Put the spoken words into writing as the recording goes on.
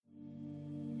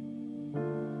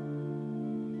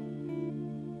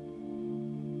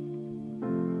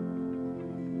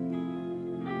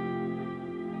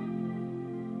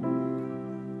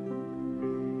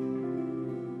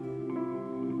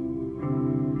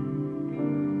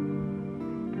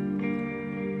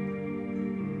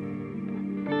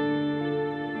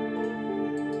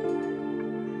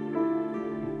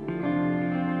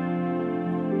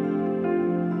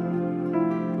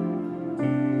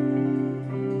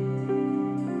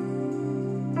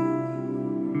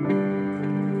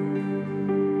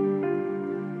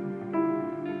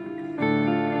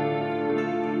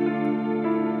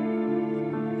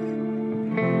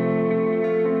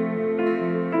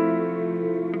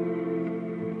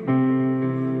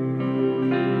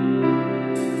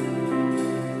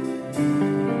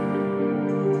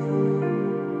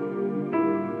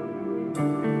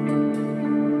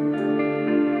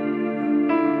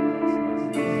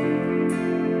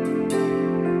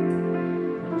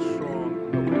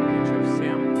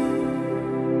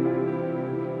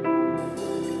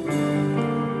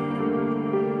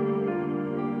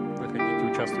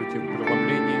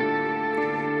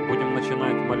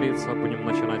поклоняться, будем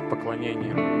начинать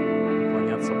поклонение,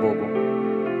 поклоняться Богу.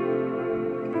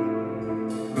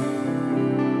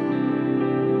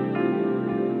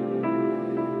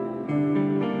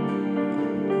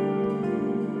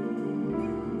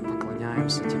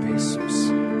 Поклоняемся Тебе,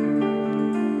 Иисус.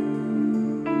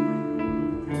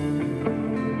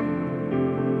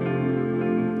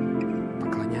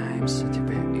 Поклоняемся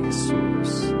Тебе,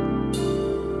 Иисус.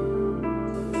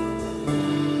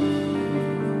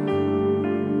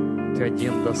 Ты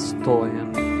один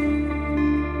достоин.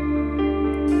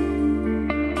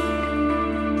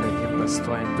 Ты один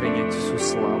достоин принять всю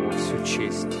славу, всю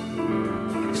честь,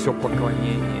 все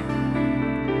поклонение,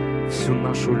 всю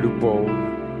нашу любовь,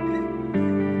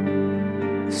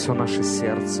 все наше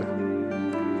сердце.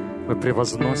 Мы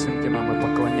превозносим Тебя, мы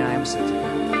поклоняемся Тебе.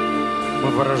 Мы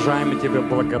выражаем Тебе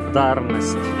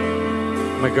благодарность.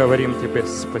 Мы говорим Тебе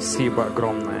спасибо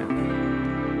огромное.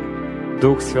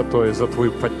 Дух Святой, за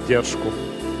Твою поддержку.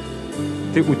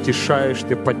 Ты утешаешь,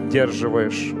 Ты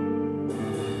поддерживаешь.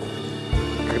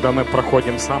 Когда мы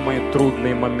проходим самые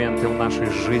трудные моменты в нашей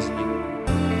жизни,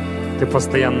 Ты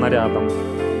постоянно рядом.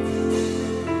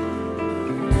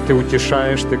 Ты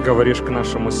утешаешь, Ты говоришь к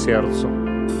нашему сердцу.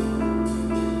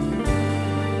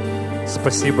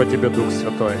 Спасибо Тебе, Дух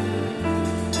Святой.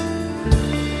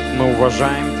 Мы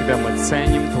уважаем Тебя, мы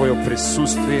ценим Твое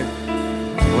присутствие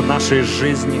в нашей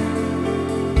жизни.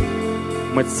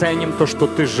 Мы ценим то, что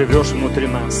Ты живешь внутри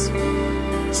нас.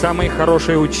 Самый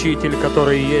хороший учитель,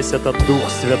 который есть, это Дух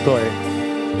Святой.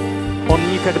 Он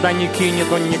никогда не кинет,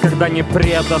 Он никогда не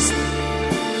предаст.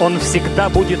 Он всегда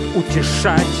будет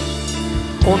утешать.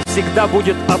 Он всегда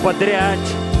будет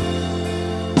ободрять.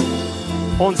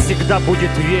 Он всегда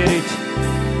будет верить.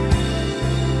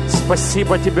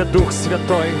 Спасибо Тебе, Дух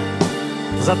Святой,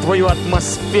 за Твою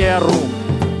атмосферу,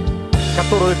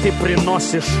 которую Ты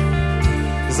приносишь,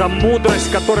 за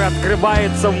мудрость, которая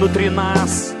открывается внутри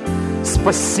нас.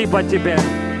 Спасибо Тебе,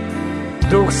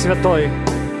 Дух Святой.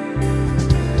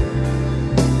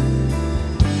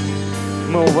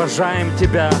 Мы уважаем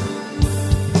Тебя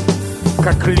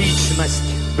как личность,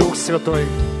 Дух Святой.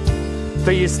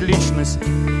 Ты есть личность.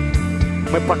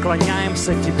 Мы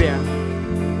поклоняемся Тебе.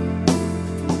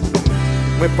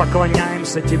 Мы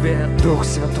поклоняемся Тебе, Дух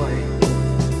Святой.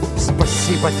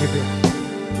 Спасибо Тебе.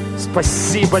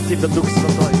 Спасибо Тебе, Дух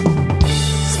Святой.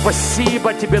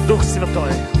 Спасибо Тебе, Дух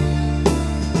Святой.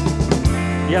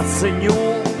 Я ценю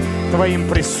Твоим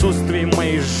присутствием в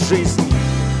моей жизни.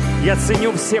 Я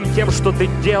ценю всем тем, что Ты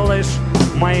делаешь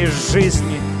в моей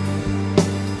жизни.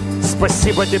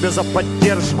 Спасибо Тебе за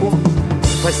поддержку.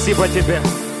 Спасибо Тебе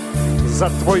за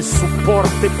Твой суппорт.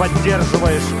 Ты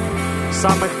поддерживаешь в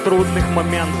самых трудных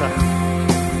моментах.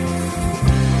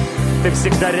 Ты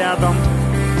всегда рядом.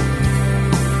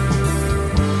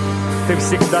 Ты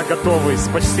всегда готовый.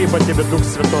 Спасибо Тебе, Дух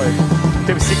Святой.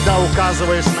 Ты всегда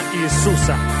указываешь на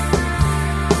Иисуса.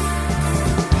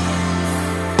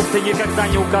 Ты никогда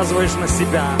не указываешь на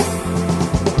себя.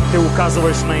 Ты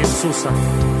указываешь на Иисуса.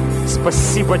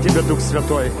 Спасибо Тебе, Дух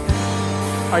Святой.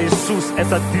 А Иисус —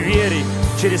 это двери,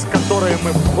 через которые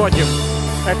мы входим.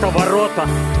 Это ворота,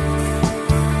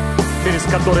 через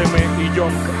которые мы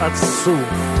идем к Отцу.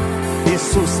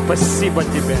 Иисус, спасибо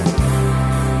Тебе.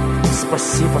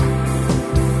 Спасибо.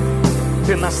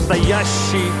 Ты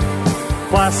настоящий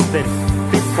пастырь.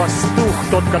 Ты пастух,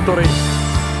 тот, который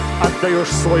отдаешь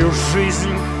свою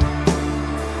жизнь.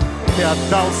 Ты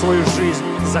отдал свою жизнь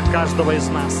за каждого из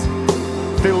нас.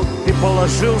 Ты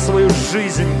положил свою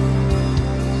жизнь,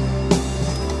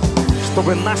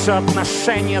 чтобы наши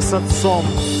отношения с Отцом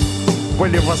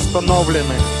были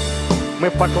восстановлены. Мы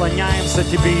поклоняемся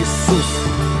Тебе, Иисус,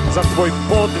 за Твой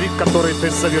подвиг, который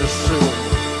Ты совершил.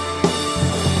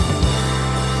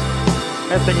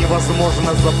 Это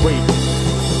невозможно забыть.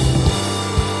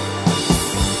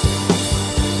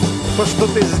 То, что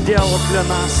Ты сделал для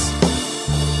нас.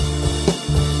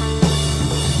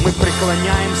 Мы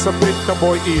преклоняемся пред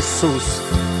Тобой, Иисус.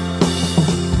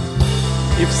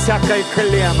 И всякое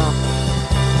колено,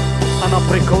 оно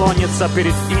преклонится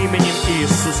перед именем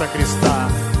Иисуса Христа.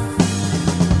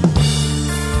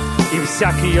 И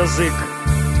всякий язык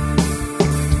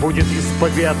будет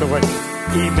исповедовать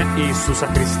имя Иисуса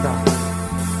Христа.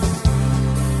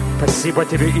 Спасибо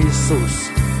Тебе,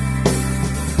 Иисус.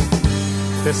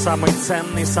 Ты самый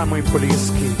ценный, самый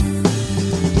близкий.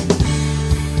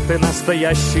 Ты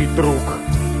настоящий друг.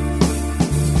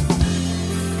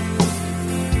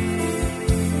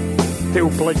 Ты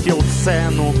уплатил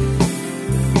цену.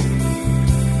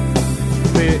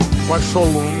 Ты пошел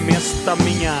вместо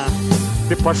меня.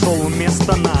 Ты пошел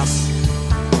вместо нас.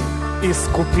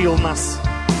 Искупил нас.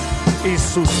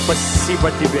 Иисус,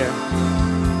 спасибо Тебе.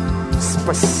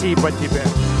 Спасибо Тебе.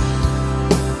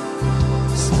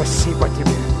 Спасибо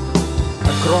Тебе.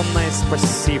 Огромное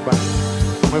спасибо.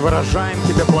 Мы выражаем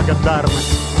Тебе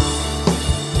благодарность.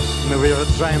 Мы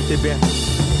выражаем Тебе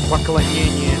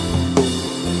поклонение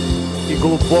и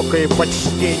глубокое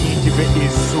почтение Тебе,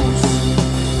 Иисус.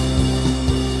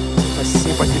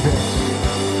 Спасибо Тебе.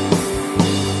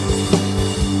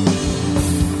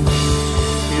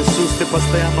 Иисус, Ты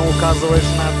постоянно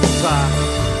указываешь на Отца.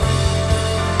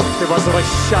 Ты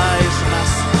возвращаешь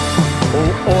нас в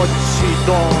Отчий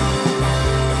дом.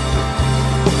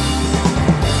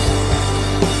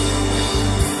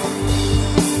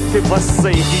 Ты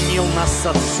воссоединил нас с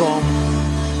Отцом.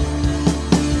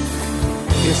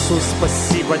 Иисус,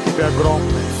 спасибо Тебе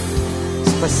огромное.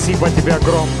 Спасибо Тебе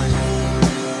огромное.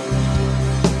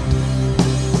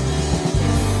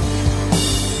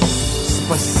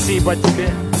 Спасибо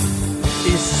Тебе,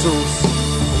 Иисус.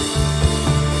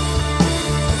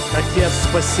 Отец,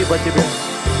 спасибо Тебе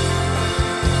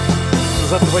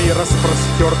за Твои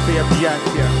распростертые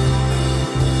объятия.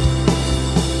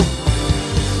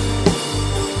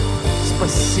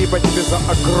 Спасибо Тебе за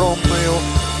огромную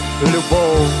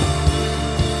любовь,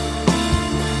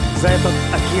 за этот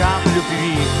океан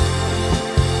любви.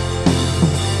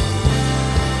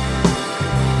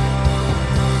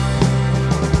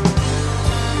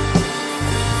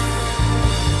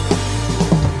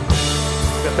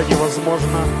 Это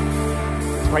невозможно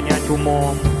понять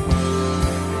умом.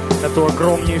 Эту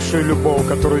огромнейшую любовь,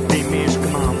 которую Ты имеешь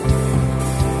к нам.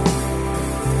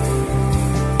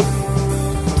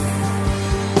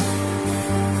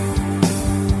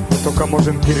 Мы только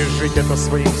можем пережить это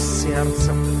своим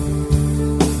сердцем,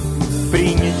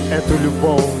 принять эту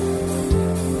любовь,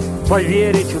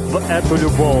 поверить в эту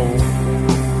любовь.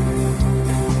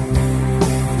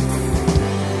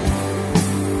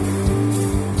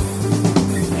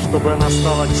 Чтобы она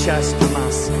стала частью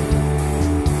нас.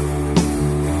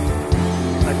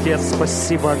 Отец,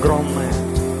 спасибо огромное.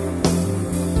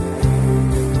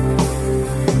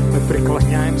 Мы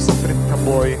преклоняемся пред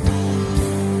Тобой.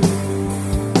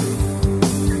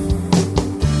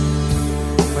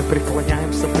 Мы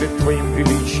преклоняемся пред Твоим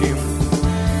величием.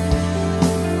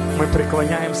 Мы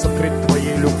преклоняемся пред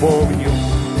Твоей любовью.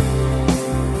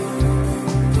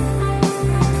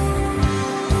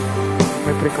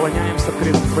 Мы преклоняемся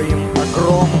пред Твоим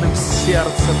огромным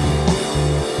сердцем,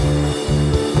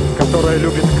 которое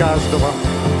любит каждого.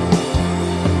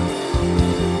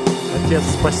 Отец,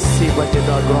 спасибо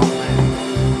Тебе огромное.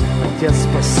 Отец,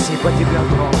 спасибо Тебе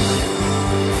огромное.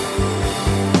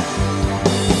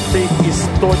 Ты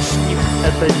источник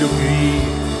этой любви.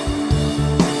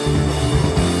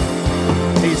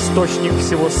 Ты источник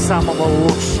всего самого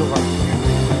лучшего.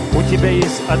 У Тебя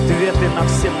есть ответы на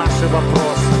все наши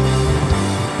вопросы.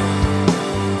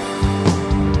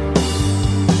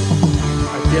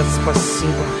 Отец,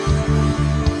 спасибо.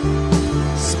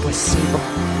 Спасибо.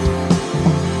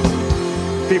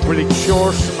 Ты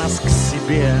влечешь нас к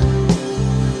себе.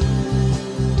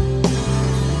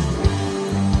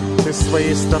 Ты с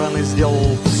своей стороны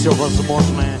сделал все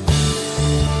возможное,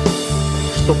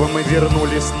 чтобы мы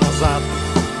вернулись назад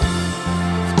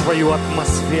в Твою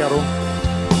атмосферу,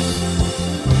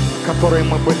 в которой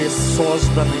мы были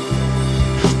созданы,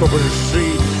 чтобы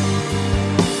жить.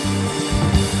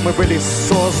 Мы были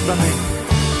созданы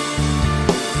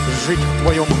жить в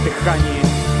Твоем дыхании,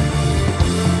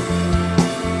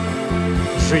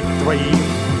 жить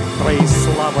Твоей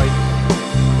славой,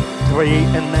 Твоей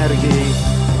энергией.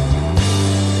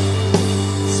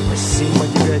 Спасибо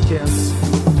Тебе, Отец.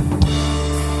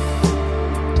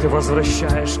 Ты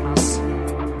возвращаешь нас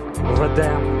в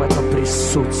Эдем, в это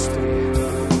присутствие,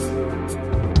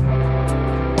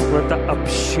 в это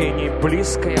общение,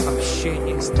 близкое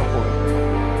общение с Тобой.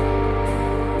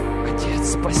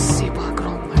 Отец, спасибо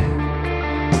огромное.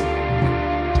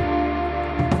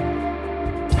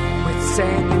 Мы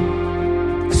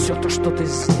ценим все то, что Ты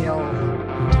сделал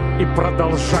и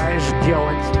продолжаешь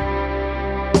делать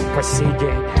по сей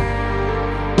день.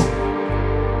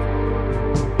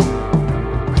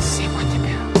 Спасибо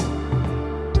Тебе.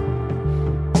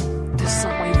 Ты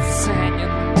самый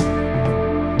ценен.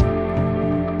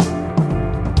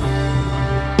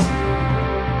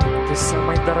 Ты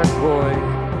самый дорогой.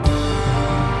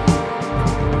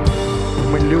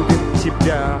 Мы любим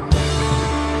Тебя,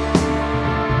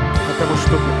 потому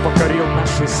что Ты покорил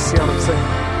наше сердце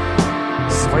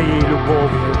своей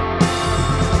любовью.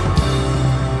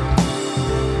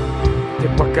 Ты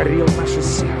покорил наше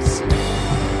сердце.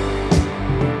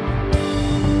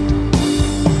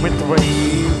 Мы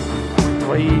Твои,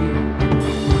 Твои,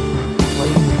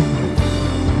 Твои.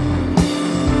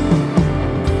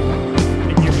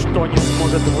 И ничто не сможет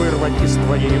может вырвать из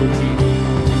твоей руки.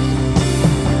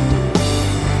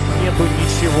 Нету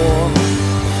ничего,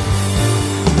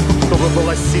 чтобы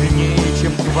было сильнее,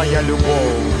 чем твоя любовь.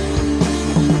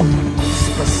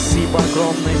 Спасибо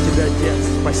огромное тебе, Отец,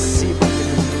 спасибо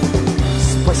тебе.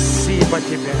 Спасибо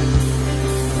тебе.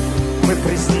 Мы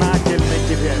признательны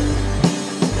тебе.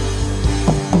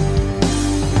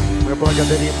 Мы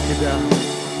благодарим тебя,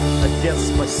 Отец,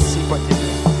 спасибо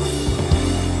тебе.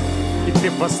 И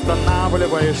ты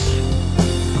восстанавливаешь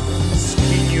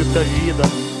скинию Давида.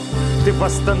 Ты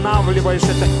восстанавливаешь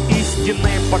это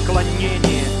истинное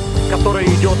поклонение, которое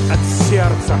идет от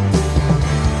сердца.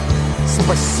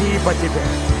 Спасибо тебе.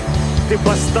 Ты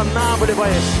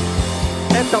восстанавливаешь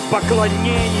это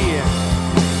поклонение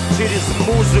через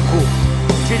музыку,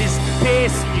 через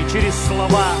песни, через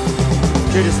слова,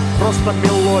 через просто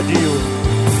мелодию.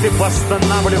 Ты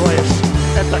восстанавливаешь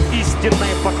это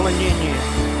истинное поклонение.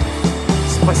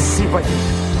 Спасибо тебе.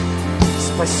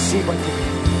 Спасибо тебе.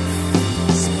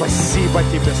 Спасибо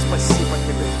тебе. Спасибо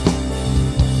тебе.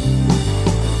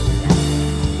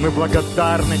 Мы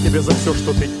благодарны тебе за все,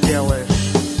 что ты делаешь.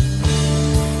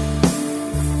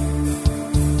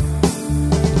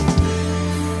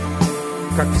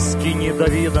 Как в скинии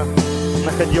Давида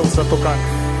находился только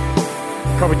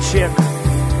ковчег,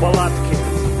 палатки,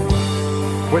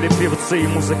 были певцы и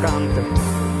музыканты,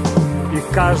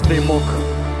 и каждый мог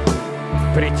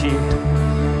прийти.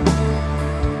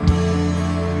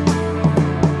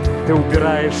 Ты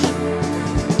убираешь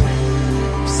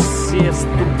все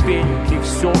ступеньки,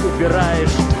 все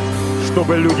убираешь,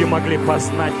 чтобы люди могли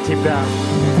познать тебя,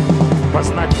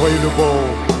 познать твою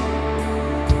любовь,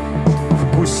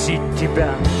 вкусить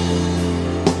тебя,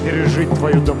 пережить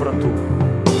твою доброту.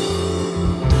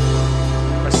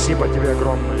 Спасибо тебе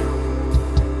огромное.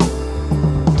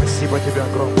 Спасибо тебе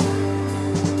огромное.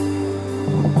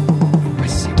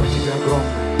 Спасибо тебе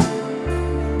огромное.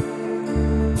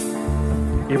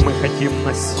 И мы хотим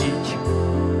носить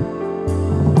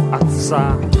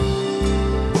Отца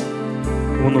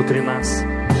внутри нас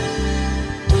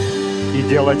и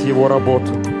делать Его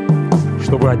работу,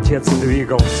 чтобы Отец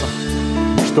двигался,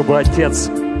 чтобы Отец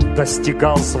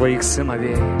достигал своих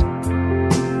сыновей,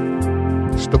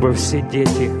 чтобы все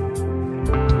дети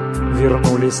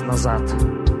вернулись назад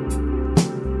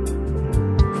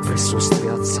в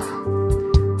присутствие Отца,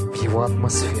 в Его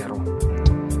атмосферу,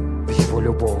 в Его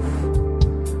любовь,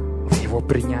 в Его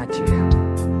принятие,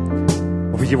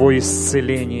 в Его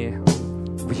исцеление,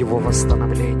 в Его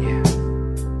восстановление.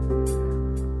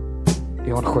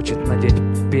 И Он хочет надеть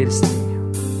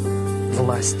перстень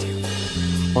власти.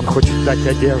 Он хочет дать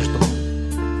одежду.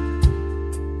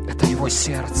 Это Его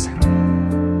сердце.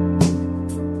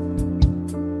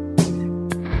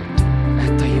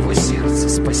 Это Его сердце.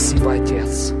 Спасибо,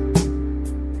 Отец.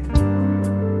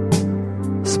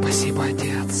 Спасибо,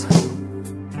 Отец.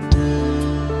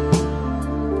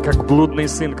 Как блудный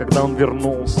сын, когда он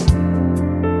вернулся,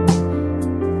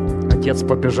 Отец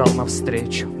побежал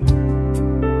навстречу,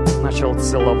 начал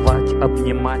целовать,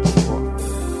 обнимать его,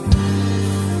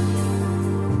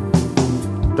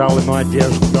 дал ему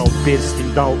одежду, дал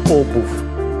перстень, дал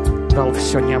обувь, дал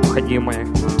все необходимое.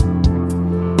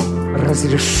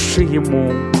 Разреши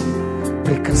ему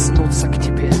прикоснуться к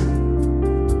тебе.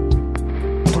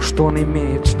 То, что он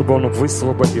имеет, чтобы он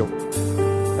высвободил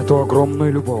эту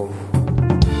огромную любовь,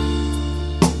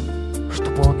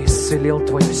 чтобы он исцелил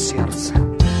твое сердце.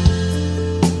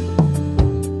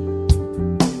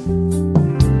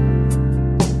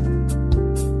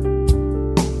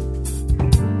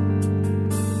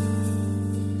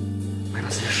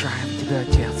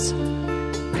 Отец,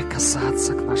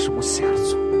 прикасаться к нашему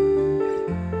сердцу.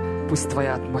 Пусть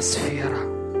Твоя атмосфера,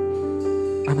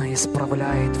 она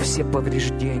исправляет все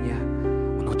повреждения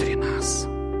внутри нас.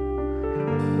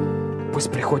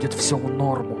 Пусть приходит все в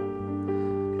норму,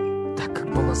 так, как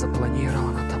было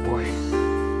запланировано Тобой.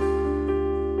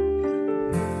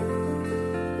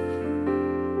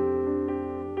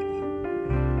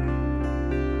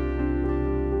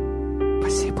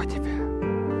 Спасибо Тебе.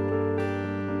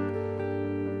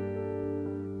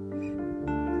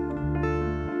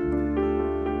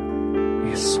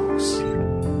 Иисус,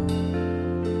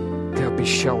 Ты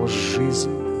обещал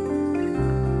жизнь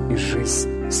и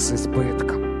жизнь с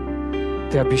избытком.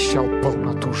 Ты обещал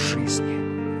полноту жизни.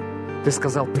 Ты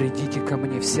сказал: придите ко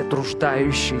мне все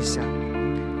труждающиеся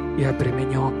и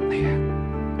обремененные,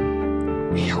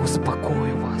 и я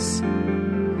успокою вас.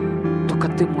 Только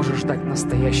Ты можешь дать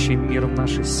настоящий мир в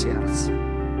наше сердце.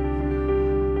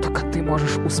 Только Ты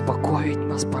можешь успокоить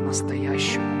нас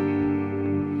по-настоящему,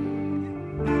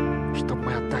 чтобы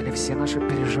мы отдали все наши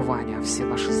переживания, все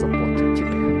наши заботы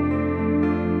Тебе.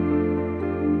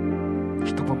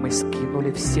 мы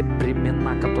скинули все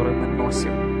бремена, которые мы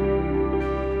носим.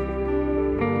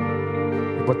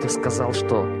 Ибо Ты сказал,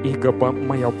 что иго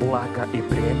мое благо и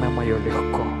бремя мое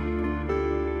легко.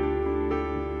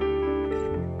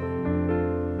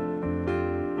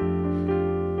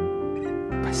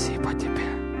 Спасибо Тебе.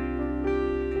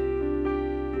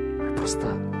 Мы просто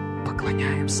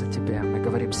поклоняемся Тебе. Мы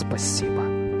говорим спасибо.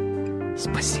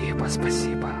 Спасибо,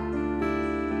 спасибо.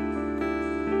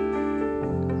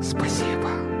 Спасибо.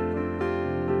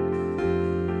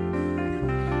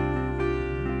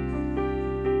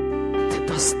 Ты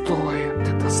достоин,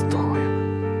 Ты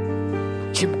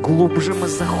достоин. Чем глубже мы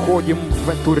заходим в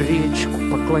эту речку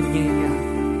поклонения,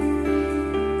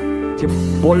 тем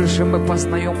больше мы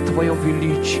познаем Твое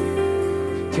величие,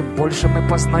 тем больше мы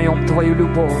познаем Твою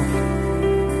любовь,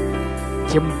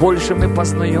 тем больше мы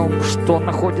познаем, что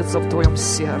находится в Твоем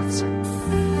сердце.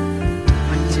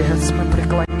 Отец, мы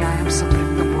преклоняемся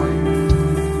пред Тобой.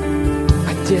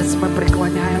 Отец, мы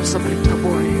преклоняемся пред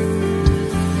Тобой.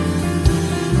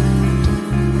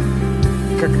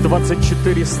 Как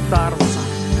 24 старца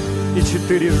и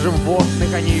 4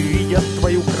 животных, они видят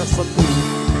Твою красоту.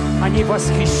 Они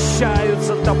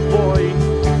восхищаются Тобой.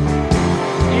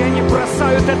 И они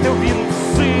бросают это в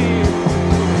венцы.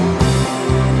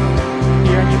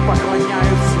 И они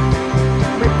поклоняются.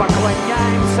 Мы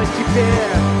поклоняемся Тебе.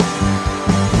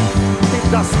 Ты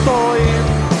достоин.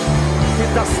 Ты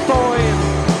достоин.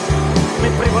 Мы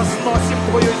превозносим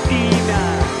Твое имя.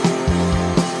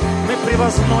 Мы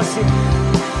превозносим.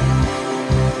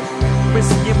 Мы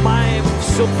снимаем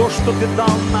все то, что Ты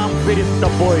дал нам перед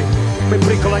Тобой. Мы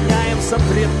преклоняемся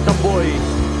пред Тобой.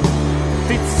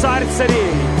 Ты царь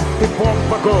царей, Ты Бог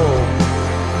богов.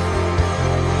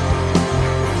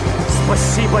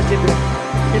 Спасибо Тебе.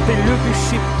 И Ты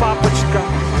любящий папочка,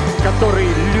 который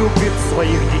любит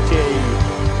своих детей,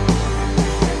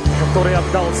 который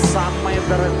отдал самое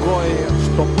дорогое,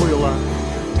 что было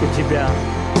у Тебя.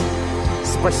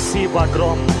 Спасибо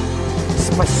огромное.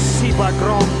 Спасибо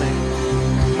огромное.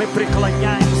 Мы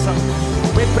преклоняемся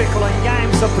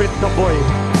пред Тобой.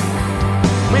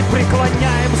 Мы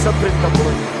преклоняемся пред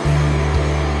Тобой.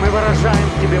 Мы выражаем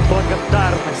Тебе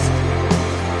благодарность.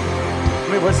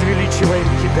 Мы возвеличиваем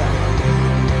Тебя.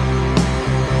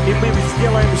 И мы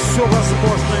сделаем все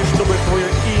возможное, чтобы Твое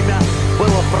имя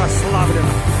было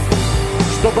прославлено,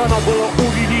 чтобы оно было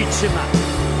увеличено,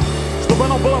 чтобы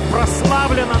оно было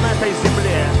прославлено на этой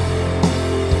земле.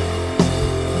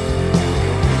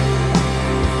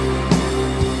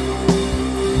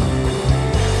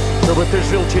 Чтобы Ты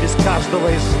жил через каждого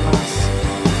из нас.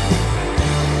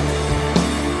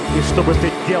 И чтобы Ты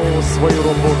делал свою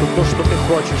работу, то, что Ты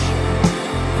хочешь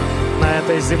на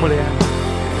этой земле.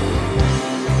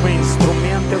 Мы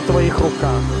инструменты в Твоих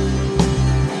руках.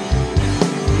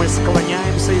 Мы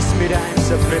склоняемся и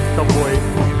смиряемся пред Тобой,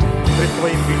 пред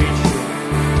Твоим величием.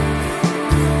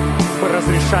 Мы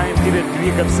разрешаем Тебе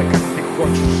двигаться, как Ты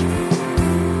хочешь.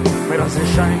 Мы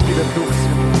разрешаем Тебе, Дух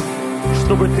Святой,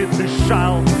 чтобы Ты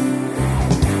дышал,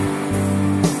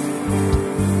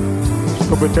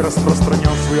 чтобы Ты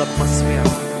распространял свою атмосферу,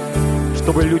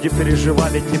 чтобы люди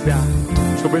переживали Тебя,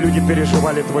 чтобы люди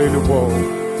переживали Твою любовь.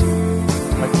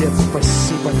 Отец,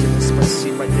 спасибо Тебе,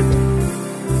 спасибо Тебе,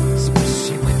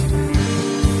 спасибо Тебе,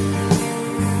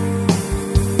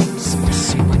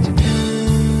 спасибо Тебе.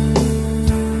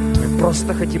 Мы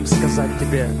просто хотим сказать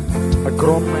Тебе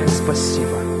огромное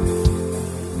спасибо.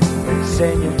 Мы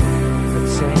ценим,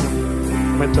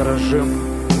 мы дорожим,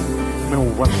 мы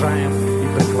уважаем и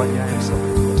преклоняемся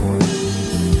пред Тобой.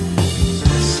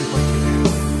 Спасибо Тебе.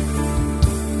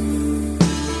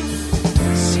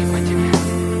 Спасибо Тебе.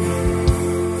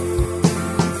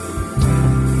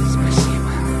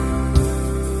 Спасибо.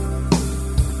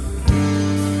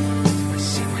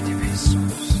 Спасибо Тебе,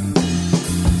 Иисус.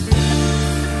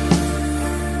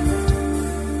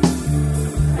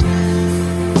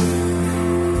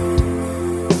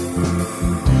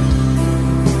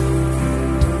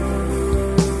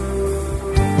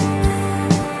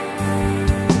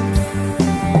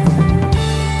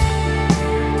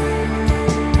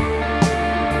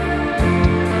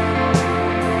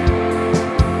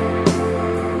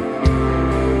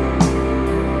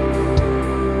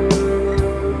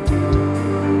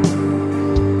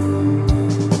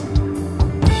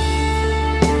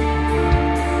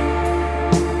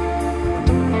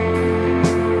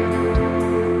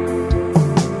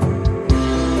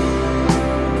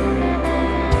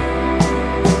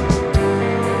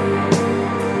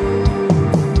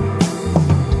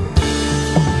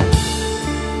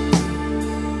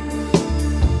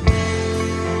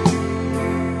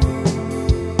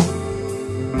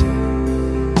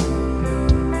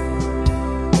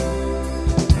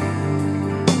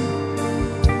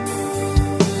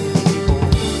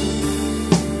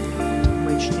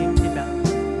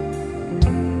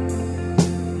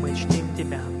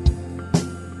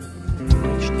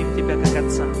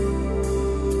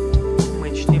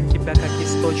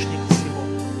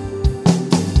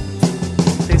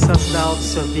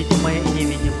 все видимое и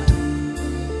невидимое.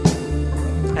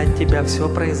 От Тебя все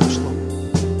произошло.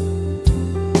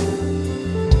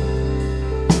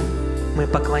 Мы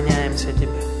поклоняемся Тебе.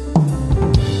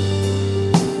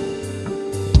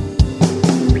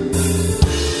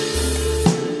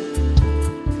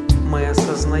 Мы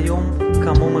осознаем, к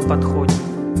кому мы подходим.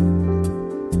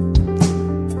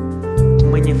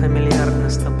 Мы не фамильярны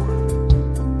с Тобой.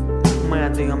 Мы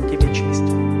отдаем Тебе честь.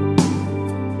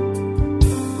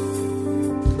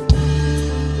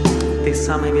 Ты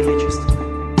самый величественный.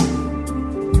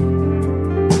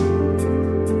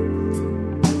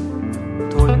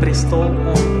 Твой престол,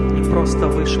 он не просто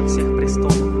выше всех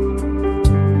престолов.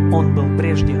 Он был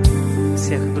прежде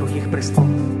всех других престолов.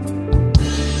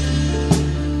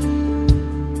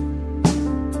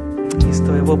 Из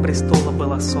Твоего престола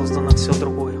было создано все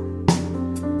другое.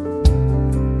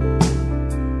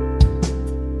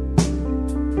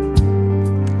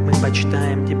 Мы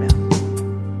почитаем Тебя.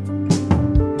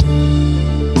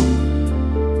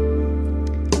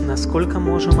 Насколько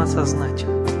можем осознать,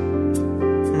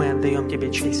 мы отдаем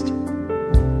Тебе честь.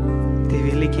 Ты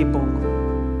великий Бог.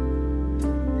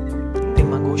 Ты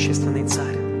могущественный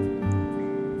Царь.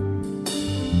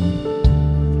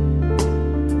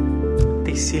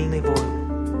 Ты сильный воин.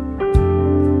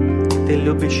 Ты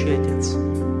любящий Отец.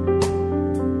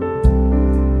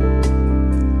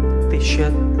 Ты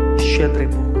щедрый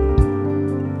Бог.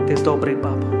 Ты добрый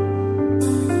Папа.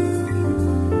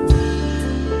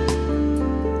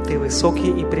 Ты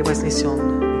высокий и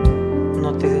превознесенный,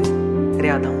 но Ты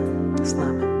рядом с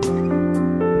нами.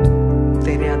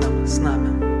 Ты рядом с нами.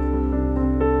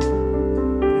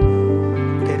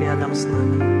 Ты рядом с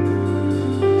нами.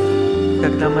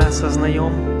 Когда мы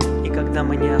осознаем и когда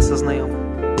мы не осознаем.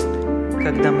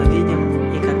 Когда мы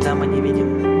видим и когда мы не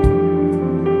видим.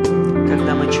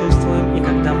 Когда мы чувствуем и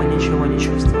когда мы ничего не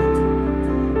чувствуем.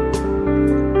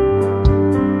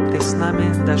 Ты с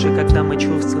нами, даже когда мы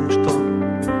чувствуем, что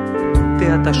Ты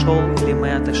отошел или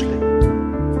мы отошли.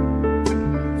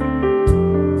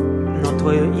 Но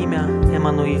Твое имя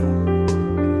Эммануил.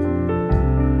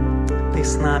 Ты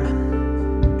с нами.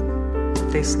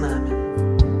 Ты с нами.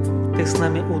 Ты с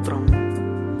нами утром.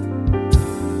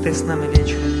 Ты с нами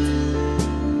вечером.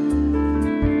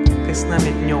 Ты с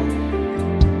нами днем.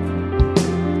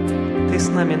 Ты с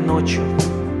нами ночью.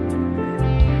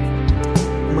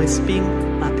 Мы спим,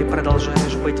 а Ты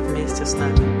продолжаешь быть вместе с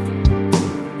нами.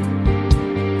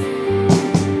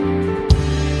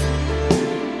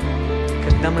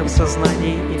 Когда мы в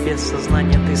сознании и без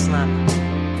сознания, Ты с нами.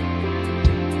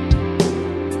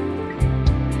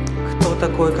 Кто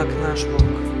такой, как наш Бог?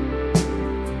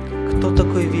 Кто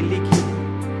такой великий?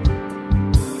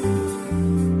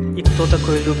 И кто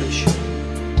такой любящий?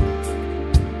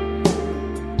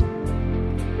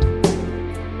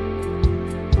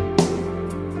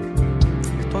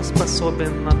 Кто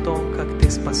способен на то, как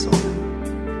Ты способен?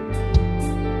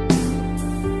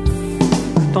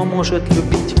 Кто может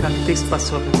любить, как Ты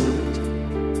способен любить?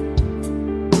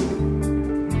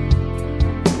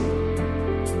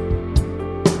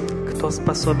 Кто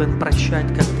способен прощать,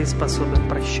 как Ты способен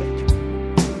прощать?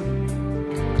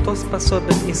 Кто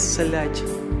способен исцелять,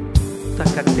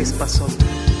 так как Ты способен?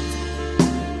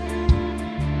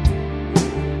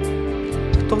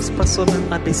 Кто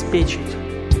способен обеспечить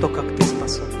то, как Ты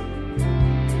способен?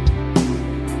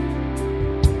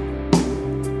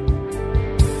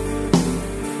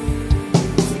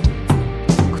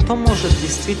 Кто может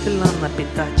действительно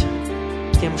напитать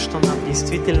тем, что нам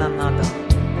действительно надо?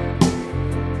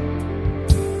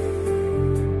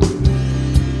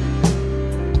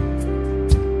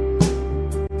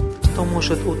 Кто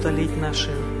может утолить наши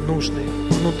нужды,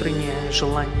 внутренние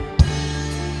желания?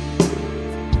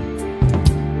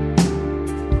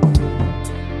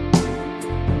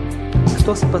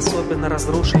 Кто способен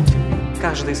разрушить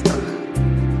каждый страх?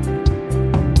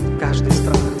 Каждый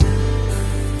страх.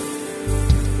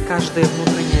 Каждое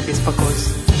внутреннее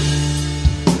беспокойство.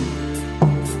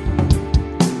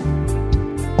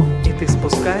 И Ты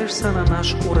спускаешься на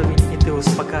наш уровень, и Ты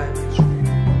успокаиваешь.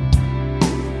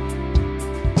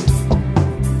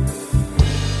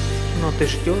 Но Ты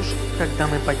ждешь, когда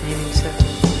мы поднимемся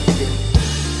к Тебе.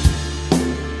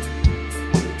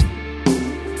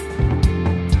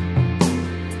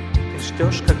 Ты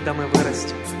ждешь, когда мы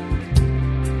вырастем.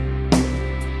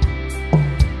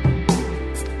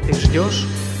 Ты ждешь,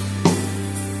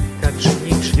 как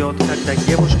жених ждет, когда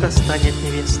девушка станет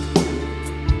невестой.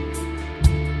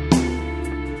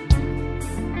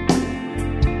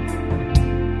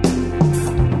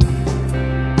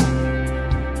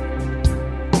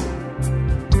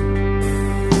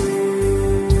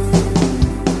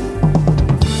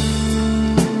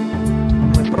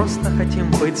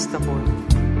 с тобой.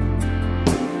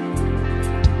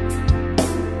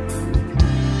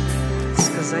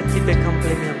 Сказать тебе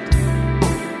комплимент.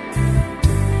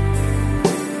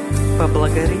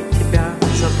 Поблагодарить тебя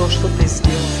за то, что ты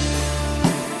сделал.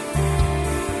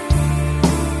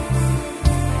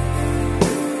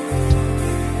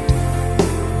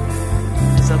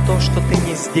 За то, что ты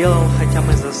не сделал, хотя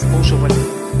мы заслуживали.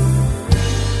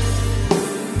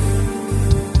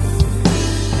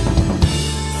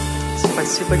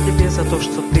 Спасибо тебе за то,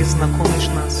 что ты знакомишь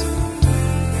нас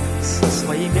со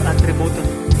своими атрибутами,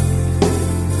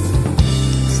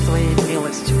 с твоей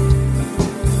милостью,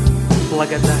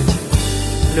 благодатью,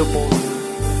 любовью.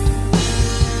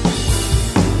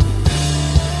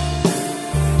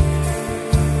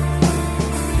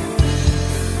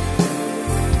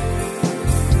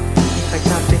 И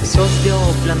хотя ты все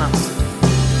сделал для нас,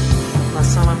 на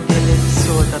самом деле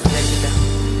все это для тебя.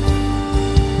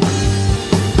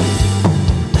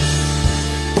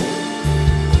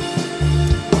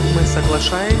 Мы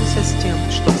соглашаемся с тем,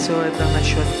 что все это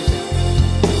насчет тебя,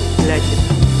 для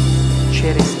тебя,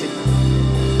 через тебя.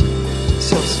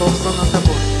 Все создано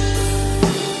тобой.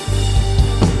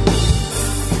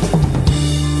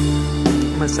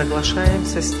 Мы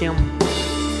соглашаемся с тем,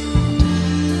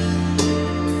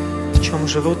 в чем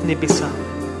живут небеса,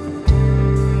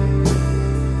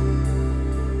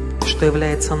 что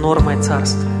является нормой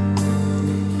царства.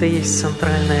 Ты есть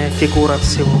центральная фигура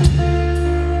всего.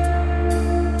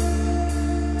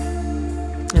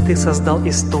 И ты создал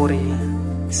истории,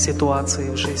 ситуации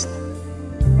в жизни.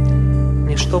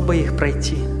 Не чтобы их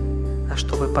пройти, а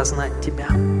чтобы познать тебя.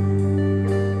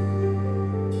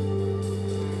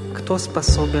 Кто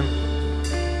способен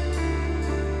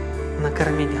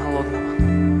накормить голодного?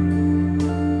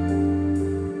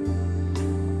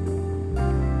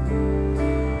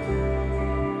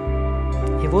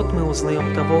 И вот мы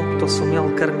узнаем того, кто сумел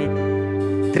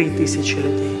кормить 3000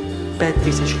 людей,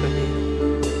 5000 людей.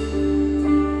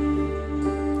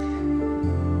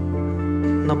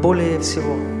 Но более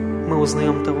всего мы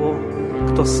узнаем того,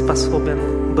 кто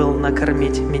способен был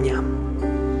накормить меня.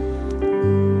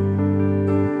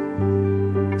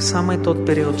 В самый тот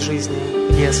период жизни,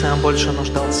 где я сам больше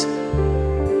нуждался.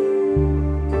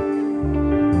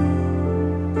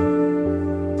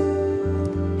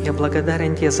 Я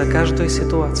благодарен тебе за каждую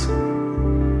ситуацию.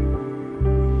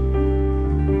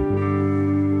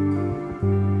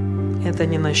 Это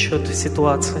не насчет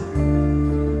ситуации.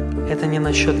 Это не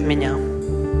насчет меня.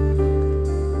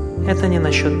 Это не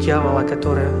насчет дьявола,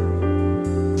 который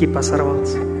типа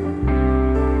сорвался.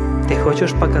 Ты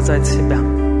хочешь показать себя,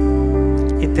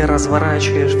 и ты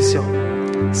разворачиваешь все,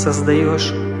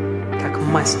 создаешь как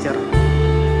мастер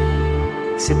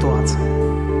ситуацию.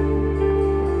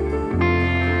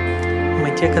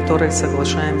 Мы те, которые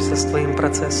соглашаемся с твоим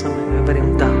процессом и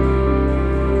говорим «да».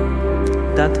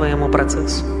 Да твоему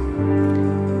процессу.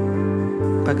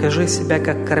 Покажи себя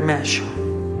как кормящего.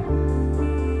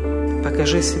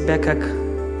 Покажи себя как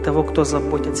того, кто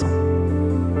заботится.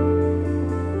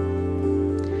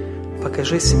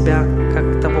 Покажи себя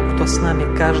как того, кто с нами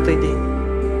каждый день.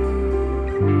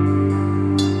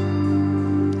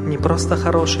 Не просто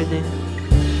хороший день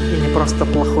и не просто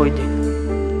плохой день,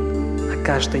 а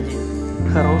каждый день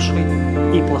хороший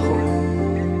и плохой.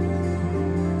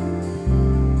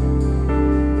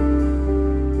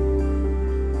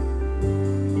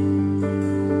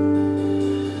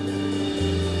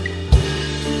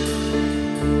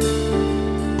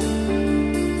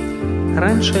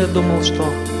 Раньше я думал, что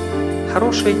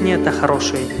хорошие дни – это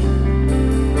хорошие дни.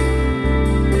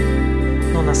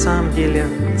 Но на самом деле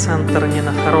центр не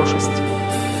на хорошести,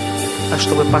 а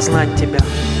чтобы познать тебя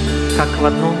как в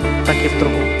одном, так и в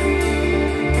другом.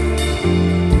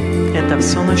 Это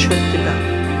все насчет тебя.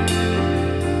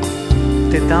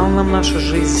 Ты дал нам нашу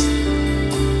жизнь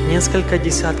несколько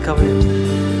десятков лет.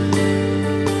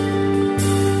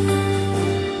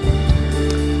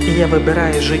 И я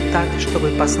выбираю жить так, чтобы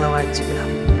познавать тебя.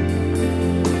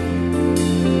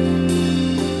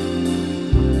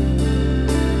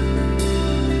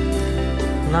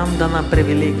 Нам дана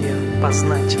привилегия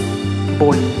познать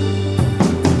боль.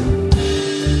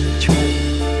 Почему?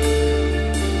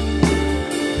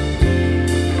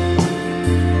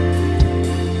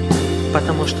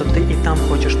 Потому что ты и там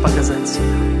хочешь показать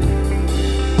себя.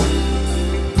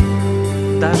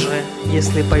 Даже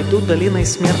если пойду долиной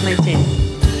смертной тени,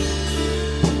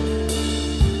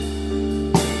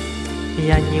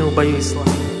 я не убоюсь зла,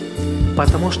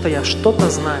 потому что я что-то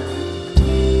знаю.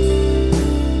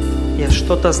 Я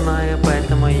что-то знаю,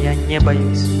 поэтому я не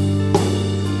боюсь.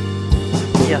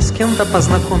 Я с кем-то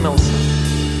познакомился,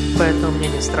 поэтому мне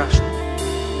не страшно.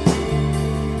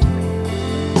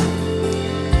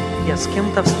 я с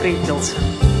кем-то встретился,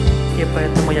 и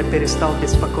поэтому я перестал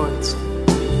беспокоиться.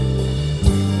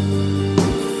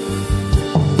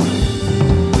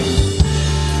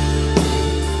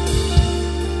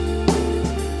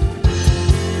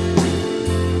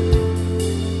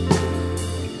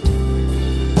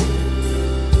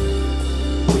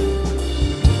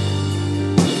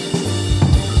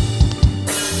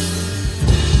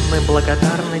 Мы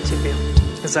благодарны Тебе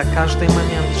за каждый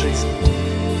момент жизни.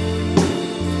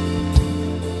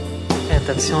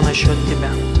 Это все насчет Тебя.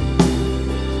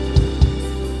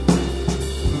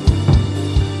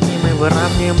 И мы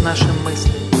выравниваем наши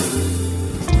мысли,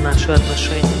 наши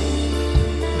отношения,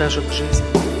 даже к жизни.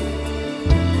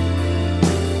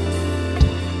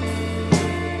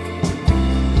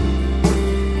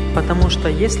 Потому что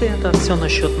если это все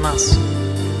насчет нас,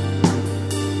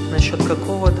 насчет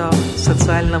какого-то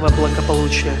социального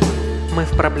благополучия, мы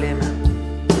в проблеме.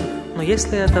 Но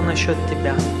если это насчет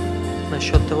Тебя,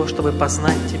 насчет того, чтобы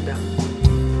познать Тебя,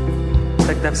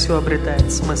 тогда все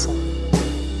обретает смысл.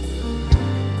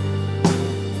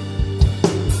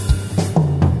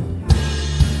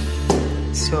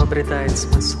 Все обретает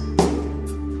смысл.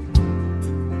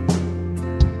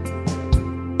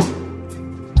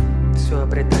 Все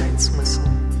обретает смысл.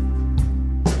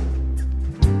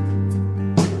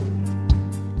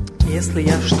 Если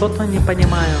я что-то не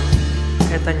понимаю,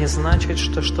 это не значит,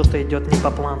 что что-то идет не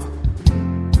по плану.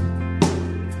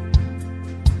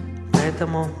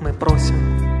 Поэтому мы просим,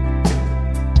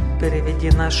 переведи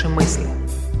наши мысли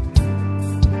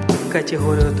в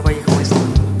категорию Твоих мыслей.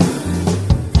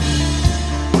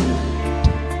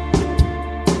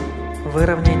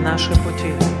 Выровняй наши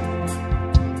пути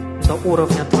до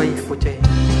уровня Твоих путей.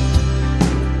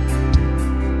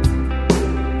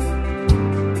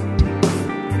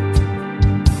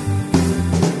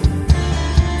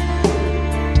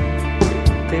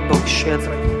 Ты Бог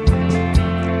щедрый.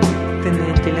 Ты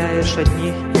не отделяешь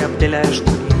одних и обделяешь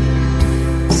других.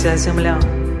 Вся земля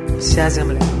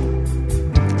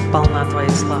полна Твоей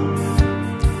славы,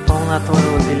 полна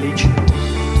Твоего величия,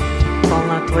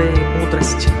 полна Твоей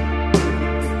мудрости.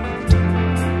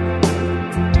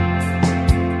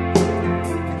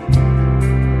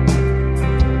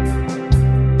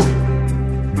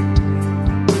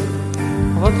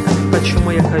 Вот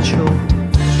почему я хочу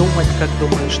думать, как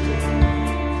думаешь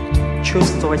Ты,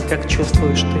 чувствовать, как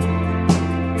чувствуешь Ты,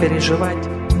 переживать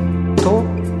то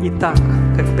и так,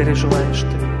 как переживаешь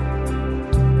Ты.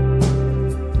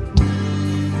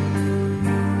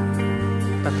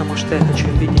 Потому что я хочу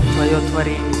видеть Твое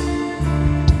творение,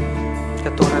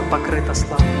 которое покрыто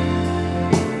славой.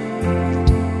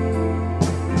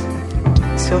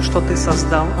 Все, что Ты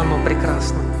создал, оно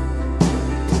прекрасно.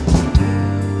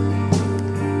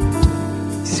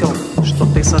 Все, что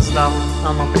Ты создал,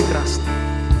 оно прекрасно.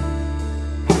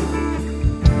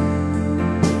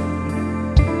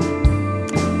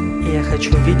 И я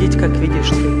хочу видеть, как видишь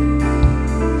Ты,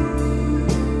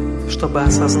 чтобы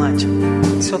осознать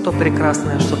все то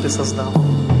прекрасное, что Ты создал.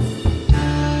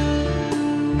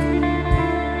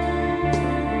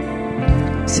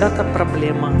 Вся та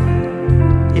проблема,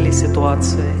 или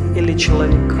ситуация, или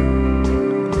человек,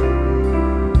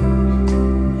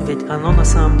 ведь оно на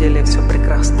самом деле все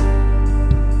прекрасно.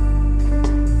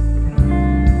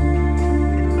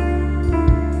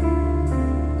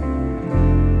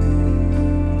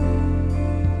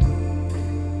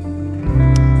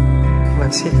 Во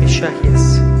всех вещах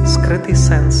есть скрытый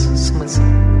смысл.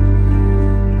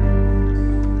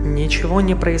 Ничего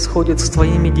не происходит с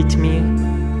Твоими детьми,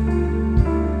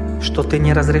 что Ты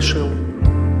не разрешил.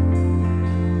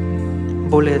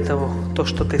 Более того, то,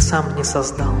 что Ты сам не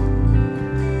создал.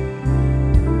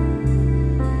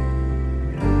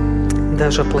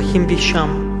 Даже плохим вещам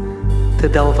Ты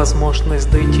дал возможность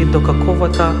дойти до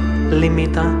какого-то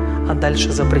лимита, а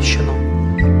дальше запрещено.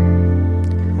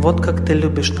 Вот как Ты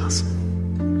любишь нас.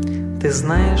 Ты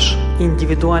знаешь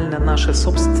индивидуально наши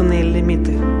собственные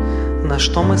лимиты, на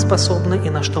что мы способны и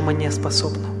на что мы не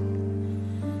способны.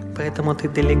 Поэтому Ты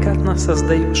деликатно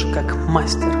создаешь, как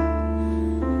мастер,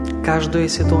 каждую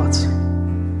ситуацию.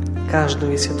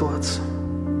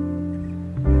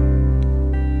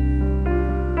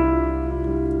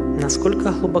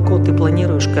 Насколько глубоко Ты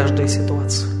планируешь каждую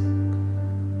ситуацию?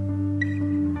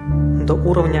 До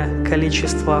уровня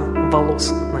количества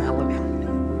волос на голове.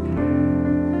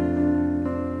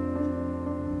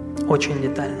 Очень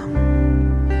детально.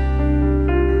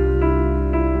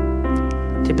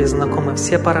 Тебе знакомы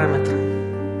все параметры.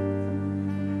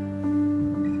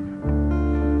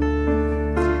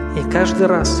 И каждый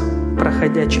раз,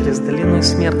 проходя через долину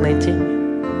смертной тени,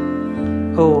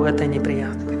 это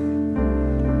неприятно.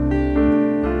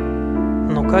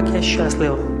 Но как я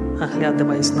счастлив,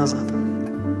 оглядываясь назад.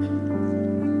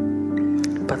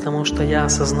 Потому что я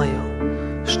осознаю,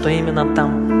 что именно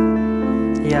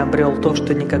там я обрел то,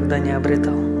 что никогда не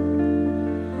обретал.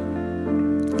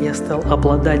 Я стал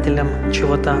обладателем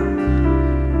чего-то,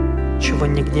 чего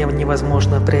нигде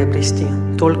невозможно приобрести,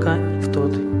 только в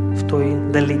той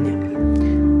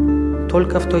долине,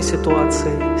 только в той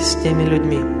ситуации с теми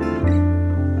людьми.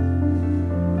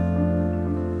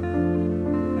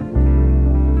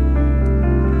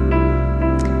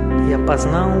 Я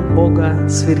познал Бога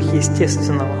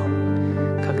сверхъестественного,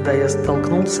 когда я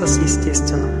столкнулся с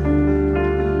естественным.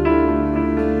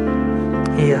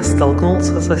 И я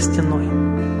столкнулся со стеной.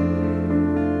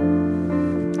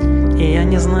 И я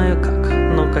не знаю как,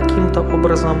 но каким-то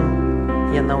образом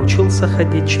я научился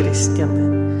ходить через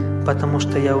стены, потому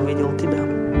что я увидел Тебя.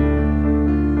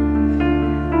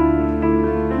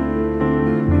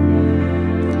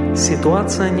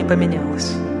 Ситуация не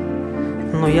поменялась,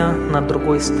 но я на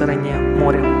другой стороне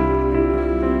моря.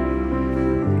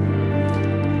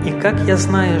 И как я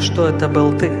знаю, что это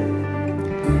был Ты?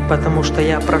 Потому что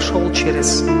я прошел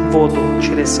через воду,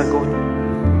 через огонь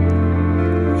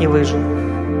и выжил.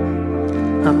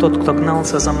 А тот, кто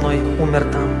гнался за мной, умер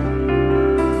там.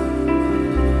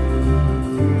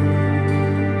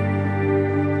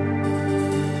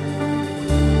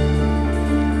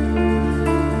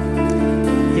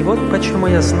 И вот почему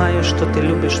я знаю, что Ты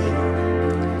любишь меня.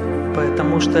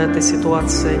 Потому что эта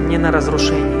ситуация не на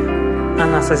разрушение, а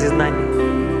на созидание.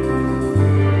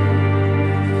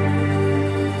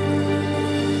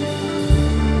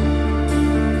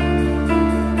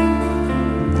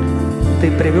 Ты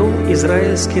привел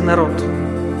израильский народ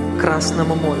к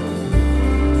Красному морю.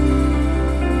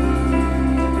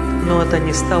 Но это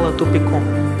не стало тупиком.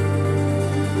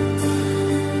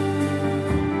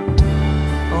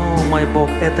 О, мой Бог,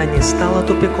 это не стало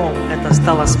тупиком, это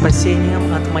стало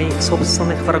спасением от моих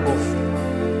собственных врагов.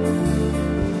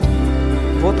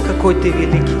 Вот какой Ты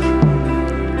великий,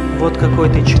 вот какой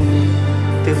Ты чудный.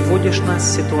 Ты вводишь нас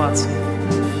в ситуации,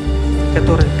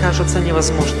 которые кажутся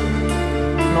невозможными.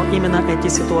 Но именно эти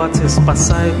ситуации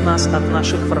спасают нас от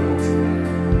наших врагов.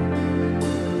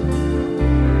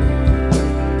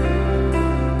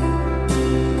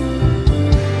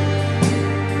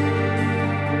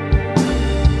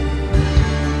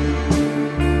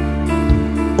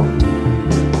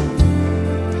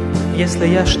 Если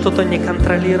я что-то не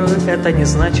контролирую, это не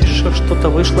значит, что что-то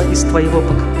вышло из Твоего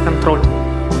контроля.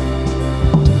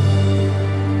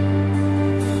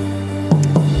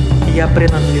 Я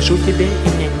принадлежу Тебе,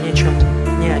 и мне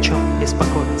ни о чем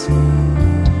беспокоиться.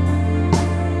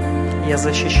 Я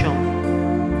защищен.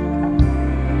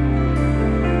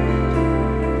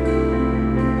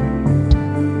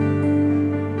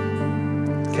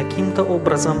 Каким-то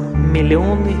образом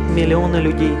миллионы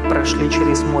людей прошли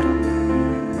через море.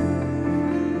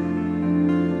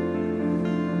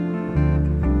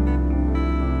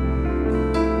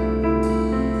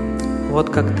 Вот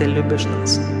как Ты любишь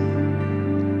нас.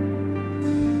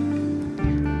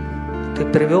 Ты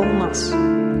привел нас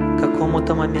к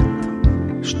какому-то моменту,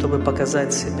 чтобы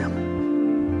показать себя.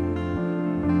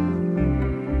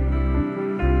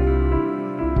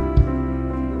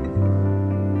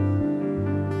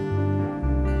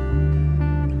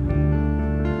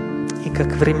 И как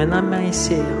времена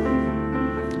Моисея,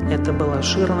 это была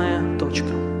жирная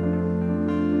точка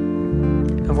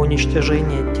в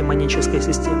уничтожении демонической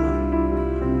системы.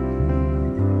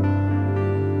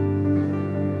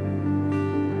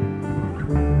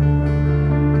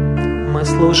 Мы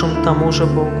служим тому же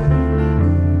Богу.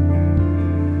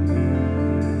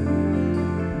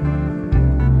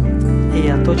 И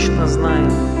я точно знаю,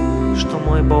 что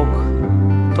мой Бог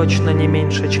точно не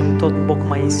меньше, чем тот Бог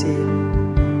Моисея.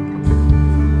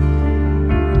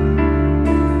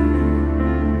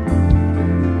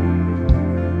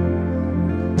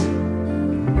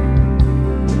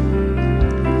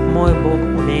 Мой Бог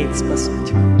умеет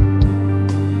спасать.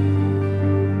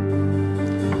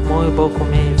 Мой Бог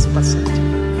умеет спасать.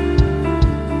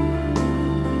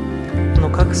 Но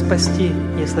как спасти,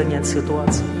 если нет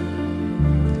ситуации?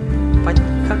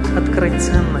 Как открыть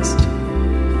ценность,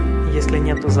 если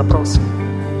нет запроса?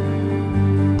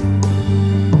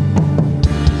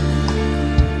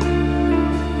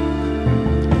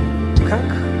 Как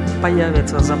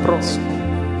появится запрос,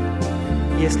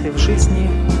 если в жизни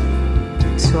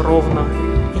все ровно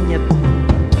и нет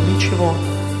ничего?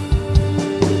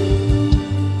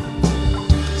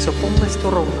 Все полностью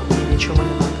ровно и ничего не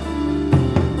надо.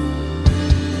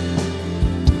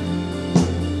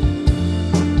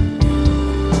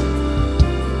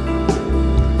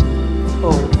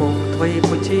 О, Бог, Твои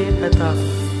пути — это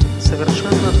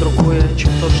совершенно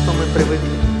то, что мы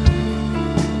привыкли.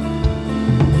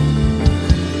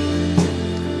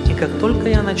 И как только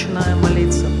я начинаю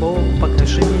молиться: Бог,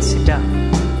 покажи мне себя,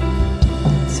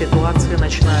 ситуация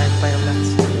начинает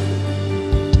появляться.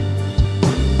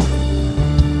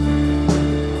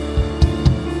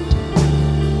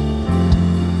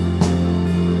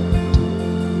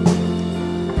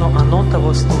 Но оно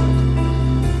того стоит.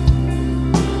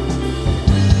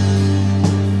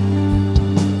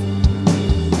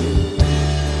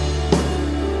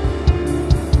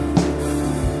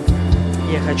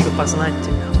 Я хочу познать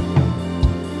Тебя.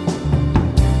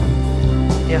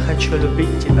 Я хочу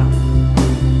любить Тебя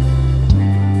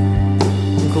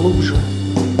глубже,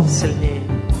 сильнее,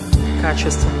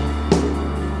 качественнее.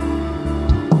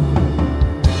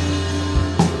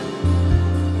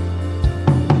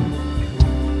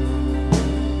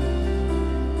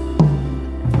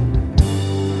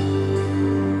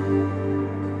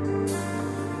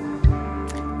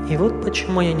 И вот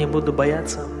почему я не буду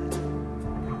бояться.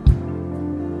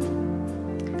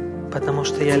 Потому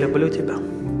что я люблю Тебя.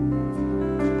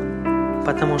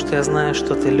 Потому что я знаю,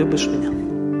 что Ты любишь меня.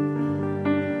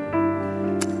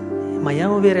 И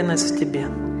моя уверенность в Тебе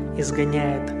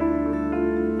изгоняет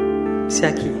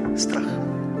всякий страх.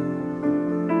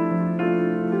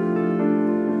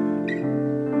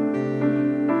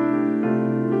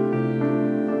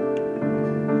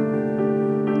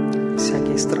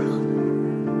 Всякий страх.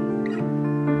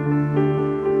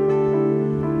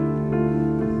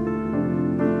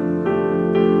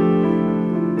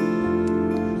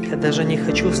 Я даже не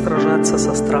хочу сражаться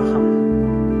со страхом.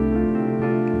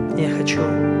 Я хочу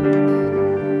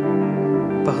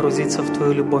погрузиться в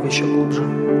Твою любовь еще глубже.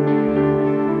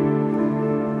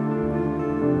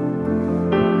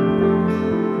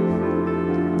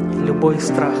 Любой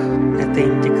страх – это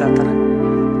индикатор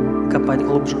копать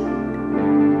глубже,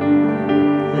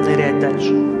 нырять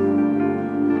дальше.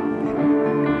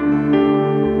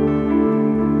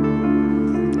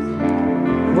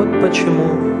 Вот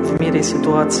почему в мире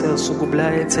ситуация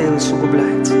усугубляется и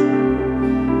усугубляется.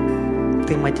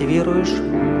 Ты мотивируешь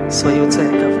свою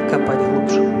церковь копать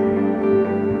глубже.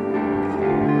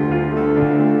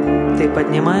 Ты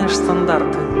поднимаешь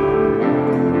стандарты.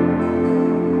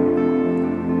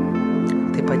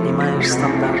 Ты поднимаешь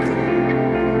стандарты.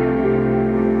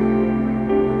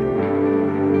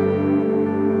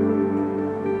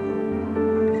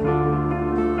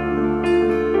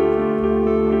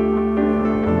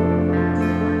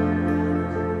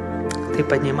 Ты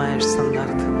поднимаешь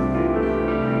стандарты.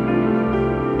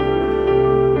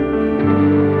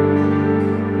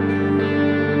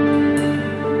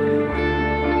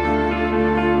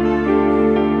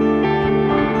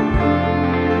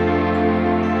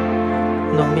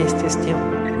 Но вместе с тем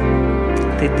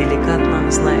ты деликатно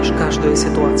знаешь каждую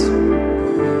ситуацию.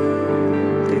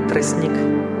 Ты тростник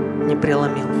не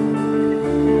преломил.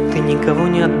 Ты никого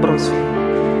не отбросил.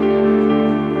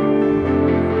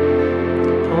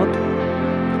 Вот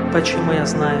почему я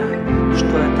знаю,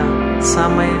 что это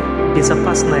самое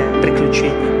безопасное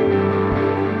приключение.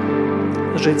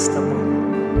 Жить с Тобой,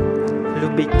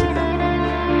 любить Тебя,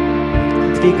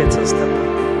 двигаться с Тобой,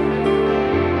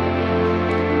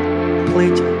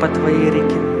 плыть по Твоей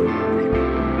реке,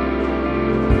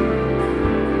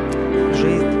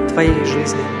 жить Твоей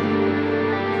жизнью.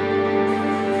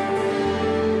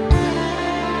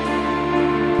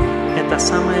 Это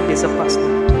самое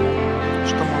безопасное,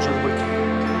 что может быть.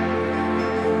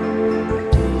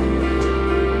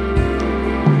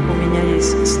 У меня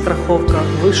есть страховка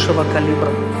высшего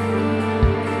калибра.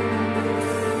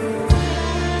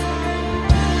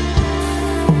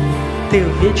 Ты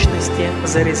в вечности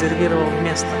зарезервировал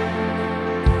место.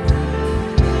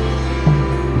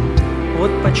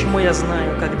 Вот почему я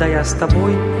знаю, когда я с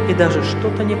Тобой, и даже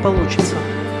что-то не получится,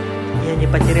 я не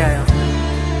потеряю.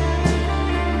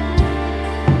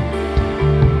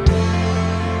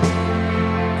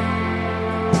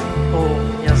 О,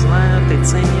 я знаю, Ты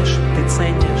ценишь, Ты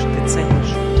ценишь, Ты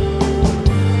ценишь.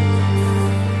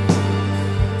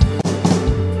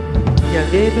 Я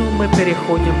верю, мы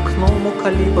переходим к новому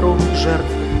калибру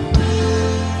жертвы.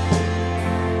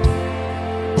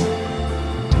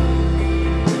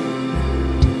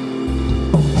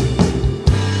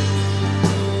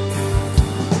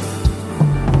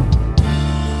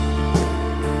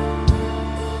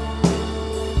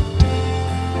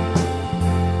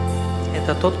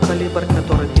 Это тот калибр,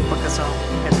 который Ты показал.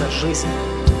 Это жизнь,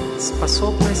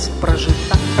 способность прожить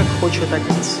так, как хочет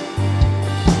Отец.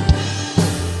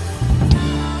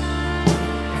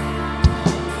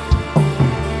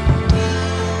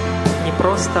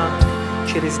 Просто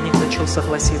через них хочу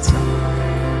согласиться,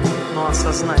 но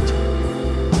осознать,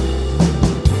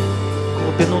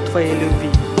 глубину Твоей любви,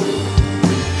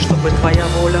 чтобы Твоя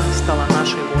воля стала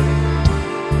нашей волей.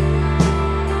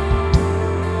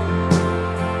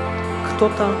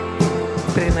 Кто-то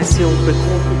приносил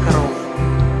быков и коров,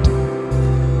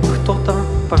 кто-то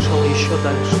пошел еще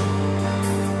дальше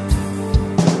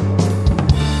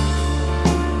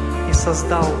и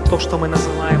создал то, что мы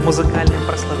называем музыкальным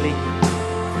прославлением.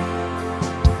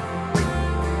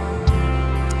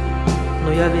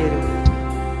 Но я верю,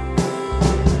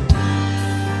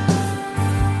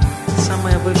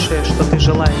 самое высшее, что Ты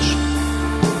желаешь,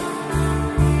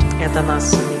 это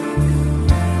нас самих.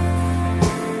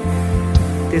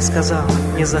 Ты сказал: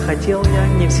 не захотел я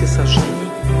ни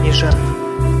всесожжений, ни жертв,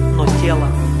 но тело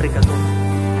приготовил.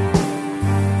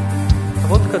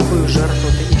 Вот какую жертву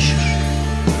Ты ищешь: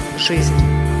 жизнь,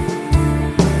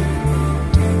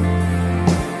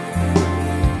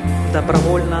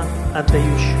 добровольно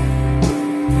отдающий,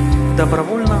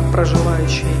 добровольно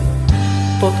проживающий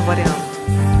тот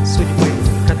вариант судьбы,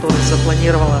 который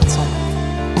запланировал Отцом.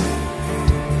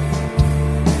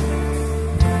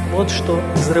 Вот что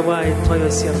взрывает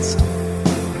твое сердце.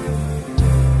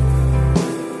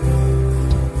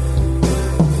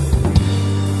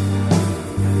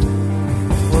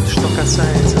 Вот что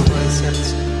касается твое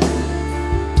сердце.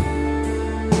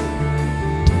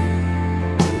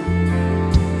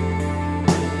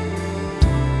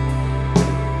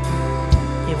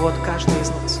 И вот каждый из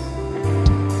нас.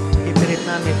 И перед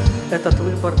нами этот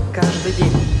выбор каждый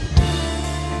день.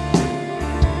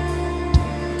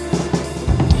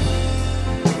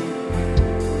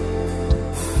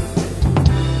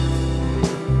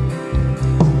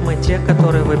 Те,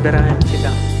 которые выбираем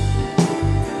Тебя,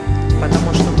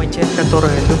 потому что мы те,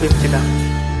 которые любим Тебя.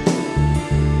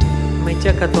 Мы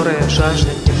те, которые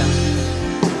жаждем Тебя.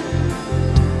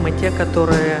 Мы те,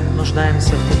 которые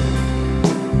нуждаемся в Тебе.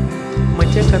 Мы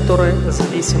те, которые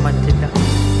зависим от Тебя.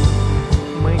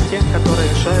 Мы те,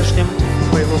 которые жаждем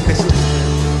Твоего присутствия.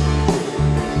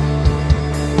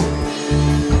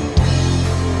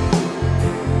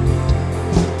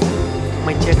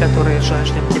 Мы те, которые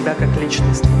жаждем Тебя как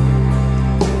личность.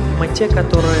 Мы те,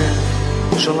 которые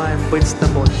желаем быть с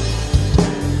Тобой.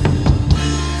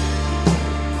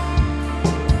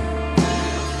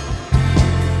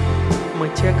 Мы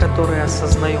те, которые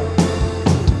осознаем,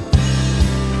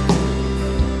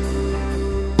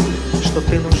 что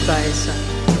Ты нуждаешься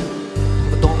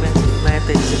в доме на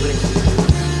этой земле.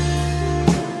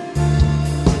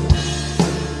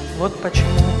 Вот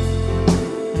почему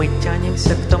мы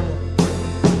тянемся к тому,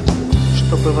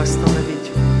 чтобы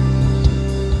восстановить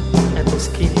эту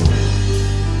скинию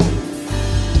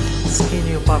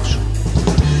павшую,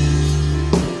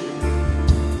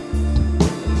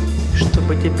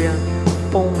 чтобы Тебе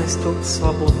полностью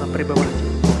свободно пребывать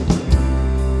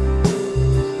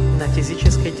на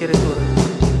физической территории,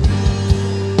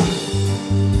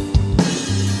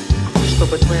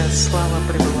 чтобы Твоя слава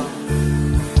пребывала.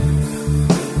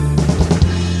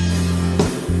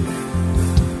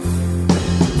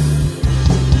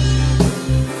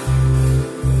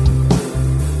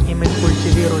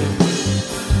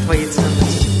 Твои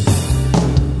ценности.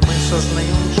 Мы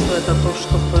сознаем, что это то,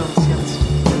 что в Твоем сердце.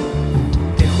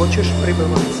 Ты хочешь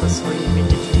пребывать со своими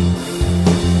детьми.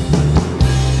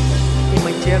 И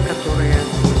мы те, которые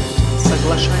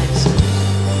соглашаемся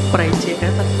пройти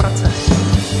этот процесс,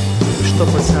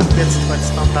 чтобы соответствовать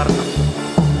стандартам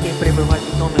и пребывать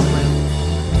в доме Твоем.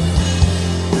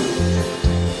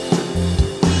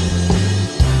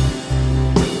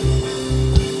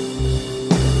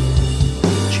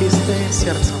 Чистое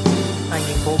сердцем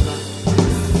они Бога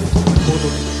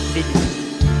будут видеть.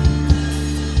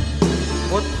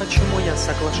 Вот почему я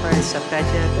соглашаюсь опять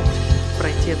и опять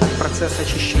пройти этот процесс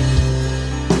очищения.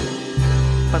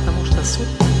 Потому что суть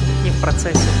не в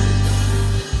процессе,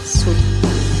 суть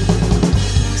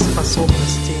в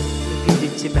способности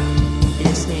видеть Тебя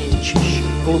яснее, чище,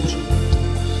 глубже.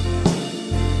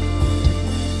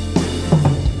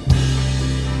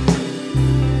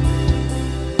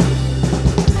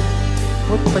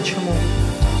 Вот почему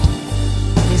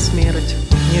ни смерть,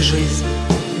 ни жизнь,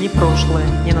 ни прошлое,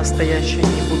 ни настоящее,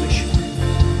 ни будущее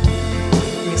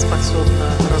не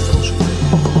способно разрушить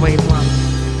Твои планы.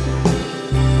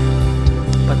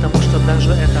 Потому что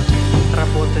даже это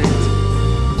работает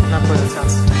на Твое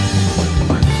царство.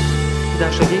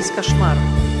 Даже весь кошмар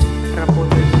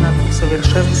работает над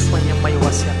усовершенствованием моего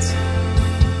сердца.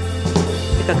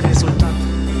 И как результат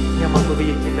я могу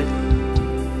видеть Тебя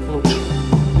лучше,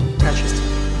 качественнее.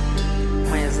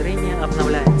 Мое зрение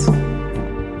обновляется.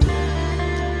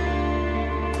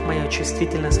 Моя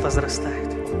чувствительность возрастает.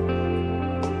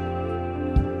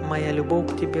 Моя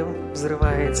любовь к Тебе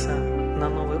взрывается на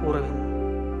новый уровень.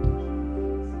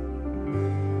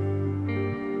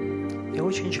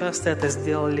 очень часто это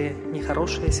сделали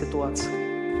нехорошие ситуации.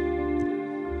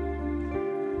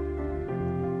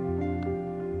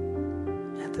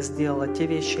 Это сделало те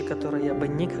вещи, которые я бы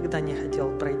никогда не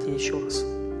хотел пройти еще раз.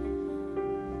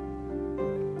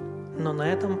 Но на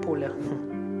этом поле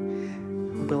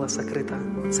была сокрыта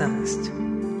ценность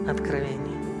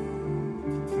откровений.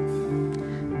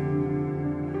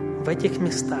 В этих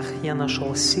местах я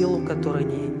нашел силу, которую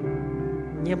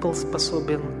не был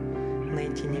способен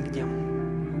найти нигде.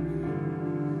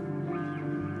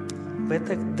 В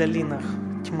этих долинах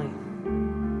тьмы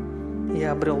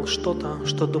я обрел что-то,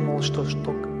 что думал, что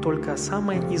только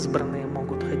самые избранные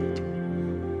могут ходить.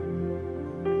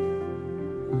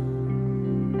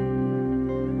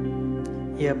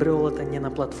 Я обрел это не на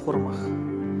платформах.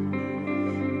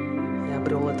 Я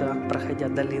обрел это, проходя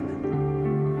долины.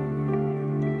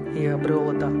 Я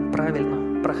обрел это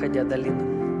правильно, проходя долины.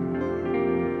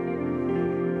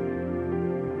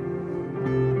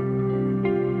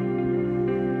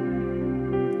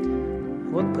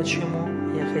 Вот почему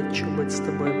я хочу быть с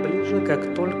тобой ближе,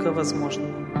 как только возможно.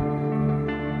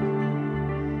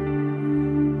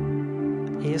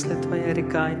 И если твоя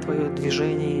река и твое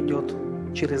движение идет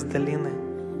через долины,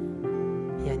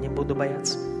 я не буду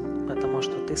бояться, потому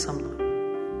что ты со мной.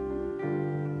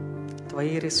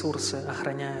 Твои ресурсы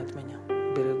охраняют меня,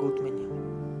 берегут меня.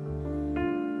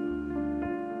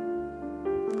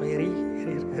 Твои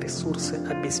ресурсы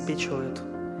обеспечивают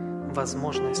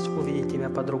возможность увидеть тебя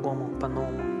по-другому,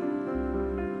 по-новому.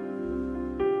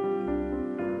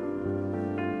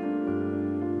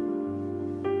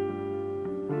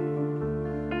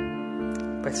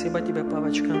 Спасибо тебе,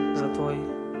 Павочка, за твой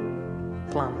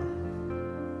план.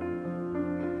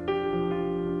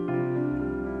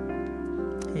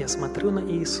 Я смотрю на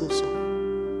Иисуса,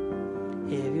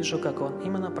 и я вижу, как Он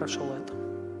именно прошел это.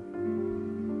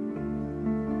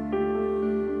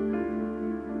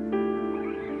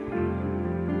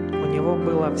 У Него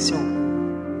было все,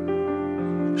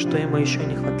 что Ему еще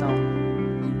не хватало.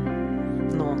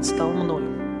 Но Он стал мною,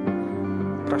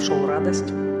 прошел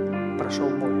радость, прошел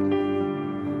боль,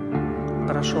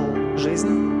 прошел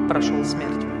жизнь, прошел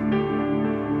смерть.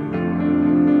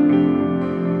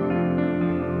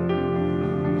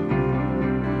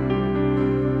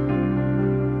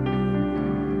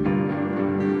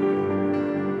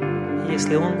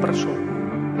 Если Он прошел,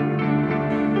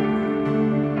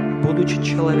 будучи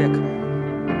человеком,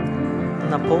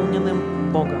 наполненным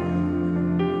Богом,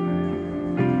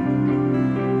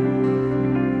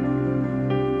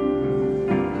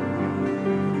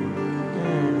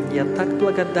 я так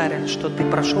благодарен, что ты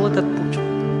прошел этот путь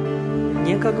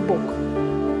не как Бог,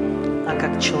 а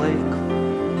как человек,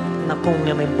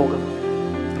 наполненный Богом.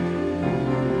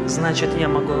 Значит, я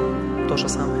могу то же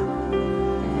самое.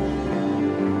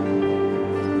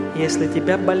 Если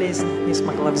тебя болезнь не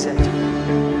смогла взять,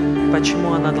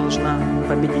 почему она должна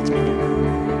победить меня?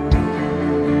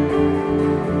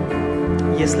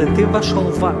 Если ты вошел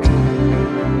в ад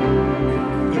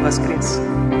и воскрес,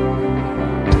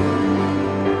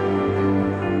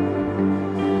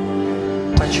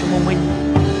 почему мы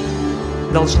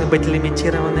должны быть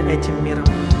лимитированы этим миром?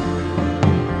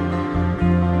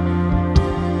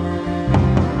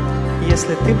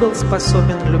 Если ты был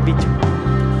способен любить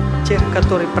тех,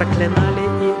 которые проклинали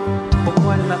и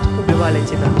буквально убивали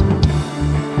тебя,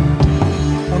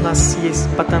 у нас есть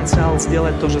потенциал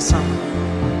сделать то же самое.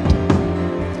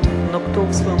 Но кто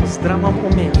в своем здравом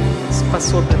уме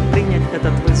способен принять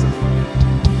этот вызов?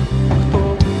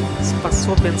 Кто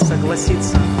способен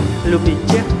согласиться любить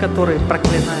тех, которые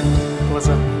проклинают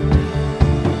глаза?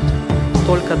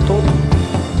 Только тот,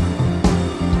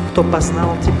 кто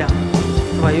познал тебя,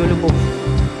 твою любовь,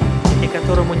 и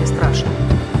которому не страшно.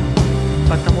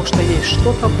 Потому что есть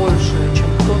что-то большее, чем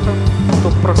кто-то, кто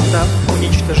просто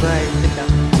уничтожает тебя.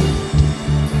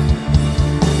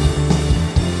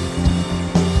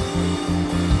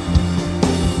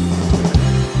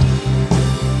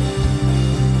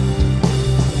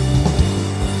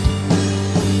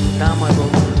 Да, мой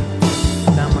Бог,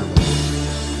 да, мой Бог,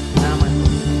 да, мой Бог.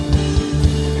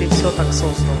 Ты все так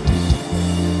создал.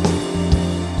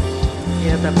 И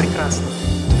это прекрасно.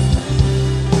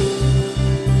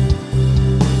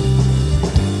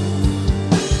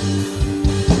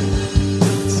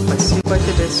 Спасибо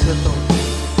тебе, Святой,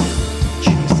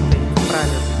 чистый,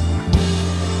 праведный.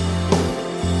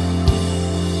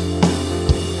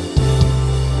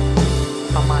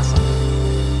 Помазанный,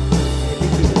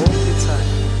 великий Бог и Царь,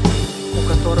 у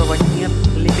которого нет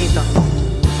лимитов,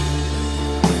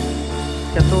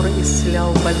 который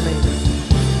исцелял больных,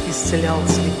 исцелял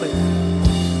слепых.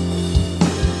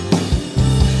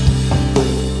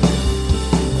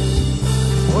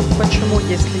 Вот почему,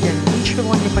 если я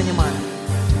ничего не понимаю,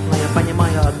 но я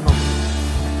понимаю одно.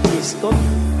 Есть тот,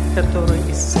 который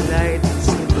исцеляет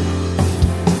слепых.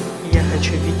 И я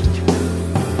хочу видеть.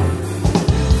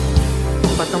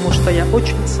 Потому что я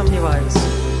очень сомневаюсь,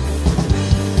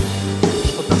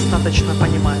 что достаточно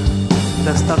понимаю,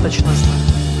 достаточно знаю,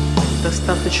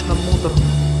 достаточно мудр.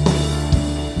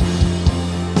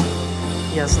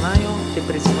 Я знаю, Ты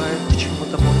призываешь к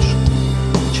чему-то больше,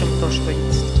 чем то, что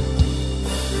есть.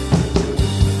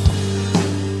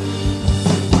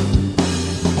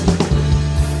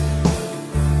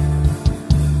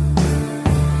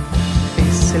 Ты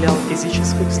исцелял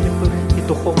физических слепых и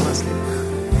духовно слепых.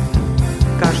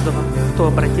 Каждого, кто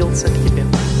обратился к Тебе,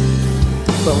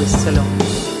 был исцелен.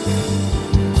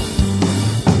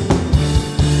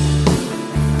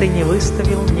 Ты не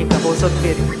выставил никого за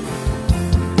дверью,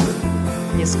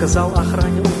 не сказал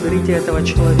охране: уберите этого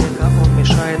человека, он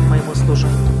мешает моему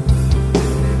служению.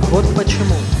 Вот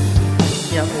почему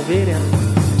я уверен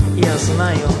и я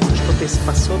знаю, что Ты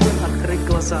способен открыть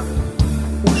глаза,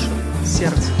 уши,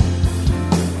 сердце.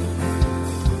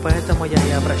 Поэтому я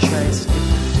и обращаюсь к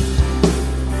Тебе.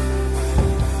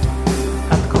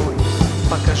 Открой,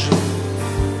 покажи,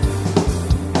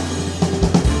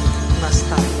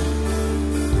 наставь.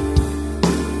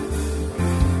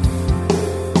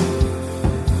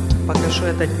 Покажи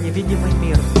этот невидимый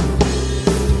мир,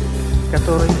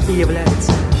 который и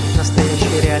является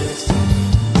настоящей реальностью.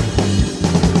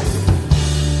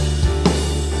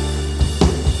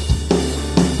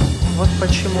 Вот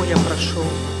почему я прошу,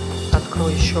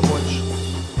 открой еще больше.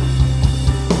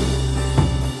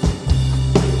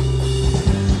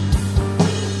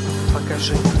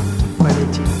 Покажи,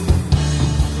 поведи,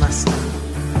 наставь,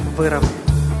 выровняй,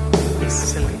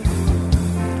 исцели,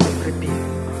 укрепи,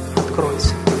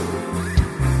 откройся.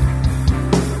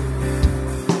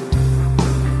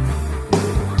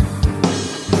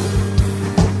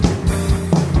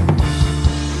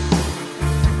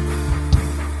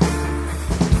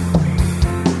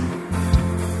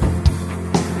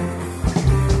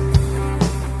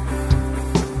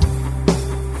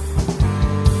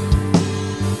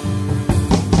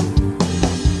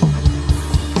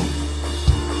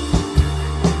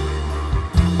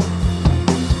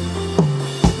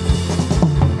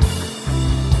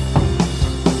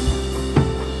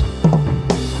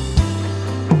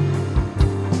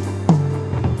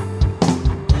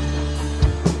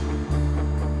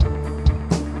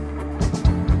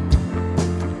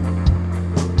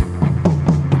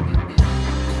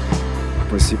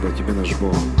 Спасибо Тебе, наш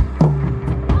Бог.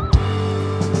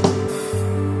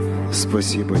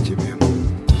 Спасибо Тебе.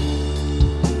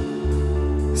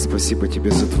 Спасибо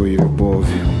Тебе за Твою любовь,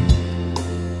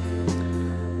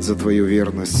 за Твою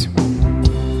верность.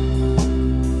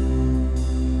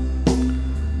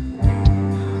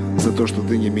 За то, что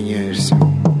Ты не меняешься.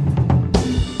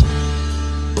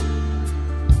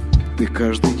 Ты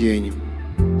каждый день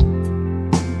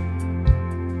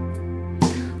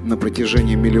на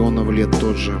протяжении миллионов лет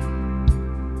тот же.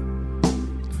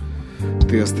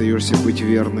 Ты остаешься быть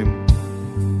верным.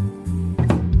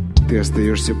 Ты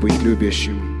остаешься быть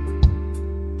любящим.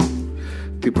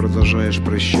 Ты продолжаешь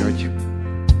прощать.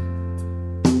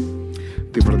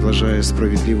 Ты продолжаешь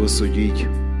справедливо судить.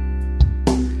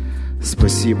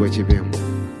 Спасибо Тебе.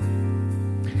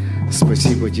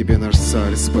 Спасибо Тебе, наш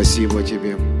Царь. Спасибо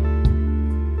Тебе.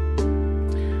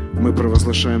 Мы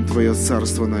провозглашаем Твое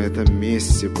Царство на этом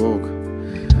месте, Бог.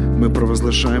 Мы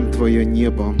провозглашаем Твое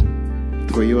небо,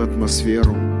 Твою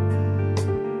атмосферу.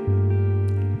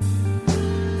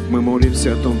 Мы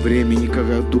молимся о том времени,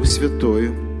 когда Дух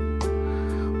Святой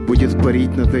будет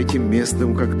парить над этим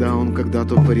местом, когда Он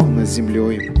когда-то парил над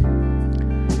землей.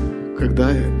 Когда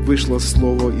вышло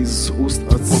слово из уст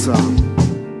Отца,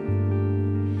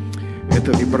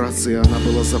 эта вибрация, она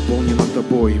была заполнена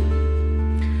Тобой.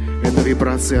 Эта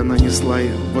вибрация, она несла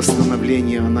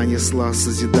восстановление, она несла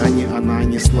созидание, она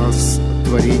несла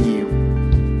творение.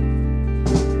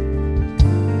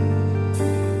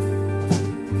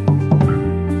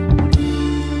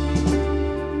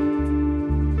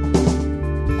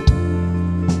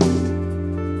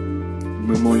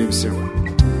 Мы молимся.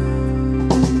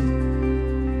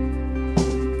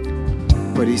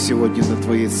 Пари сегодня над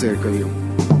Твоей церковью.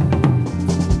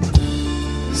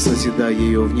 Созидай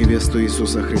ее в невесту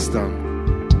Иисуса Христа.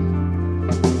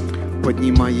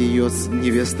 Поднимай ее с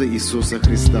невесты Иисуса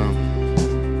Христа.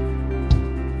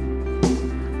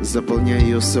 Заполняй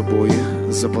ее собой,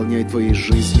 заполняй Твоей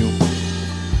жизнью,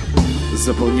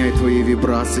 заполняй Твоей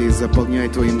вибрацией, заполняй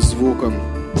Твоим звуком.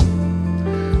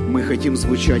 Мы хотим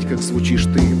звучать, как звучишь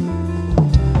Ты.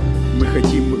 Мы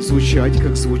хотим звучать,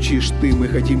 как звучишь Ты. Мы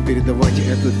хотим передавать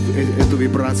эту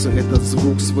вибрацию, этот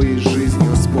звук своей жизни,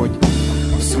 Господь,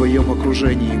 в своем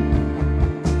окружении.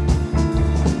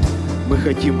 Мы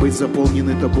хотим быть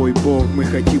заполнены Тобой, Бог. Мы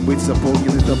хотим быть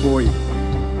заполнены Тобой.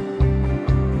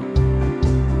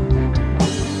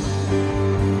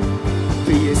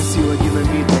 Ты есть сила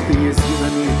динамита, Ты есть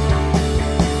динамит.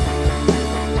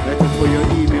 Это Твое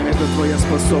имя, это Твоя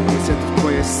способность, это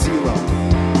Твоя сила.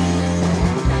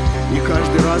 И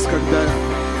каждый раз, когда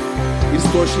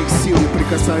источник силы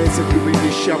прикасается к любым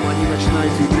вещам, они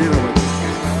начинают вибрировать.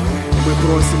 Мы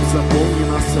просим, заполни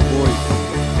нас собой.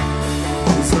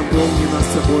 Заполни нас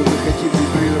собой. Мы хотим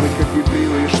вибрировать, как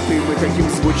вибрируешь Ты. Мы хотим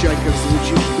звучать, как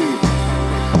звучишь Ты.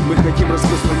 Мы хотим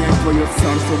распространять Твое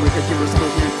царство. Мы хотим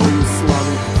распространять Твою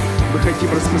славу. Мы хотим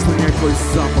распространять Твой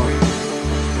запах.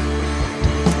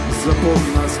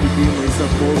 Заполни нас, любимый,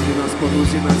 заполни нас,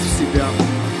 погрузи нас в себя.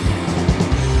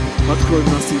 Открой в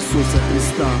нас Иисуса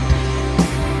Христа.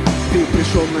 Ты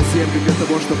пришел на землю для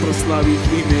того, чтобы прославить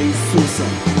имя Иисуса.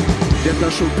 Для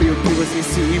того, чтобы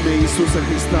превознести имя Иисуса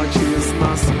Христа через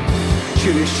нас,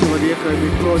 через человека. Мы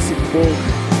просим, Бог,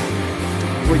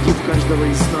 войди в каждого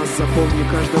из нас, заполни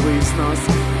каждого из нас.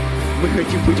 Мы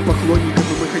хотим быть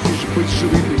поклонниками, мы хотим быть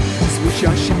живыми,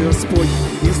 звучащими, Господь,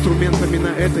 инструментами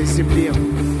на этой земле,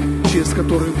 через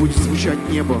которые будет звучать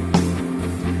небо,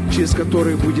 через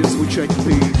которые будет звучать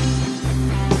Ты.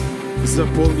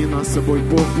 Заполни нас собой,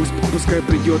 Бог. Пускай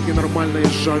придет ненормальная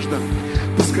жажда.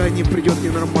 Пускай не придет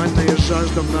ненормальная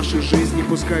жажда в нашей жизни.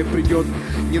 Пускай придет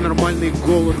ненормальный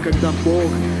голод, когда, Бог,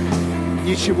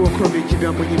 ничего кроме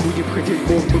Тебя мы не будем хотеть,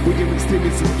 Бог. Мы будем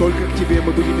стремиться только к Тебе.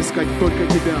 Мы будем искать только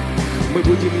Тебя. Мы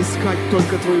будем искать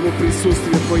только Твоего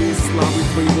присутствия, Твоей славы,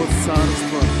 Твоего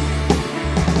царства.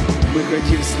 Мы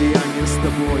хотим слияния с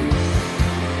Тобой.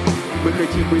 Мы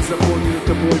хотим быть заполнены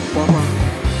Тобой, Папа.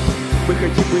 Мы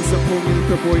хотим быть заполнены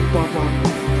Тобой, Папа.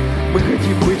 Мы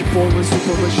хотим быть полностью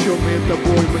поглощенные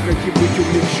Тобой. Мы хотим быть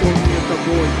увлеченные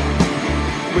Тобой.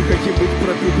 Мы хотим быть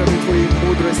пропитаны Твоей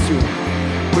мудростью.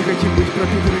 Мы хотим быть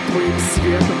пропитаны Твоим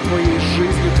светом, Твоей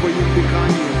жизнью, Твоим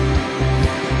дыханием.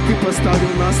 Ты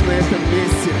поставил нас на этом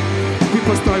месте. Ты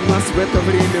поставил нас в это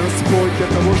время, Господь, для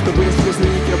того, чтобы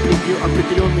распространить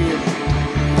определенные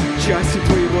части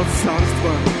Твоего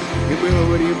царства. И мы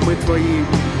говорим, мы Твои.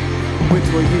 Мы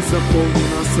Твои, заполни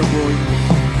нас собой.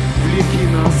 Влеки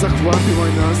нас,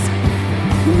 захватывай нас.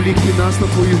 Увлеки нас на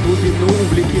Твою глубину.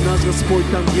 Увлеки нас, Господь,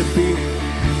 там, где Ты.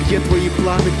 Где Твои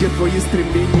планы, где Твои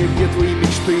стремления, где Твои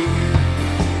мечты.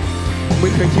 Мы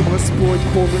хотим, Господь,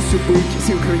 полностью быть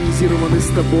синхронизированы с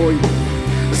Тобой.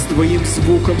 С Твоим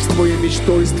звуком, с Твоей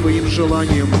мечтой, с Твоим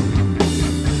желанием.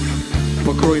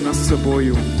 Покрой нас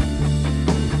собою.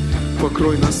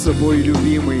 Покрой нас собой,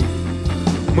 любимый.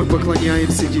 Мы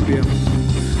поклоняемся Тебе.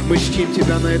 Мы чтим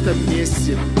Тебя на этом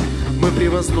месте. Мы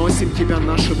превозносим Тебя,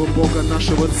 нашего Бога,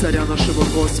 нашего Царя, нашего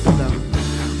Господа.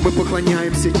 Мы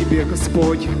поклоняемся Тебе,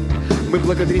 Господь. Мы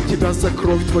благодарим Тебя за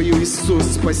кровь Твою, Иисус.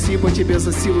 Спасибо Тебе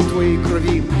за силу Твоей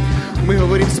крови. Мы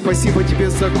говорим спасибо Тебе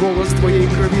за голос Твоей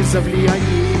крови, за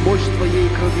влияние и мощь Твоей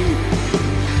крови.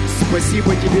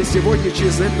 Спасибо Тебе сегодня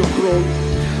через эту кровь.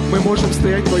 Мы можем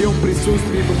стоять в Твоем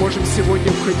присутствии, мы можем сегодня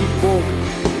входить, Бог,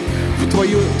 в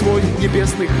Твой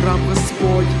небесный храм,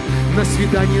 Господь, на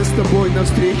свидание с Тобой, на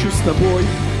встречу с Тобой.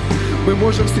 Мы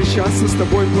можем встречаться с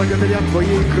Тобой благодаря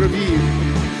Твоей крови.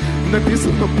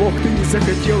 Написано, Бог, Ты не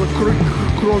захотела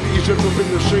кровь и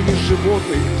жертвоприношений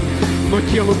животных, но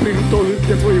тело приготовил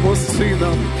для Твоего Сына,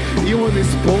 и Он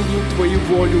исполнил Твою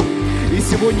волю. И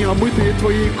сегодня, омытые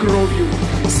Твоей кровью,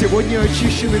 сегодня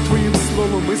очищены Твоим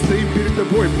Словом, мы стоим перед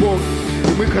Тобой, Бог,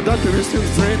 и мы ходатайствуем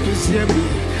за эту землю,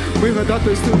 мы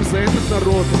ходатайствуем за этот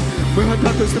народ, мы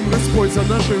ходатайствуем, Господь, за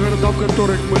наши города, в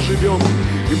которых мы живем,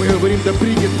 и мы говорим, да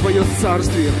придет Твое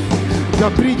царствие, да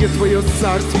придет Твое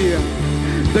царствие,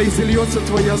 да изольется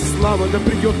Твоя слава, да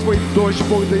придет Твой дождь,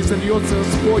 Бог, да изольется,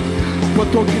 Господь,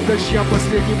 потоки дождя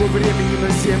последнего времени на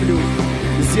землю.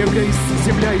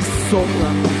 Земля иссохла,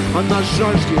 она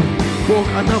жаждет, Бог,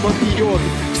 она вопиет.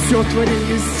 Все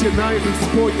творение стенает,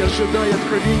 Господь, ожидая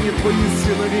откровения Твоих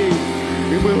сыновей.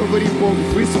 И мы говорим, Бог,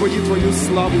 высводи Твою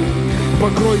славу,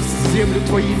 покрой землю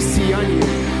Твоим сиянием,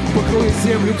 покрой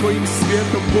землю Твоим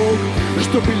светом, Бог,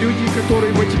 чтобы люди,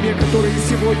 которые во тьме, которые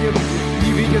сегодня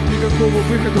не видят никакого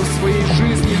выхода в своей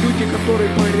жизни, люди, которые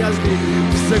погрязли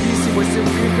в зависимости от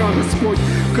греха, Господь,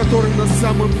 который на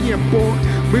самом дне, Бог,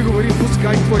 мы говорим,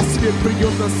 пускай Твой свет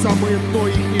придет на самое дно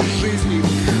их жизни,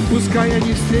 пускай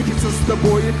они встретятся с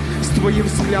Тобой, с Твоим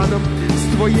взглядом,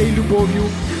 с Твоей любовью,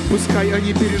 пускай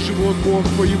они переживут, Бог,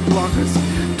 Твою благость,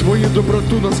 Твою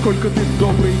доброту, насколько Ты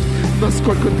добрый,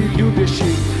 насколько Ты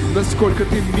любящий, насколько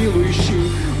Ты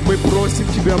милующий. Мы просим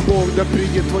Тебя, Бог, да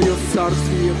придет Твое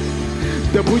царствие,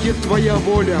 да будет Твоя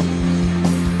воля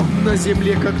на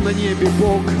земле, как на небе,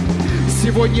 Бог.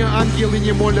 Сегодня ангелы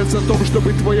не молятся о том,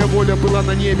 чтобы Твоя воля была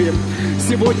на небе.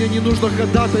 Сегодня не нужно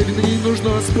ходатай, не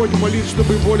нужно, Господь, молить,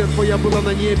 чтобы воля Твоя была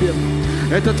на небе.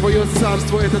 Это Твое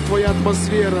царство, это Твоя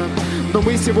атмосфера. Но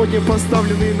мы сегодня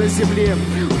поставлены на земле.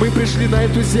 Мы пришли на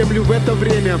эту землю в это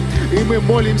время. И мы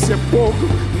молимся Богу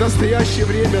в настоящее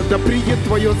время. Да придет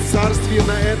Твое царствие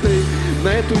на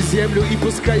эту землю. И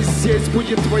пускай здесь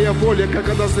будет Твоя воля, как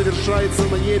она завершается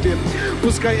на небе.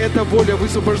 Пускай эта воля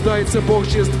высвобождается, Бог,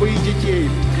 через Твоих детей.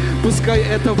 Пускай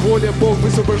эта воля, Бог,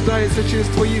 высвобождается через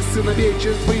Твоих сыновей,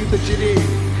 через Твоих дочерей.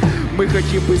 Мы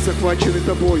хотим быть захвачены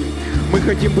Тобой. Мы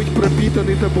хотим быть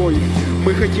пропитаны Тобой.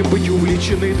 Мы хотим быть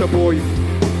увлечены Тобой.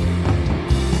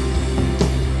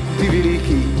 Ты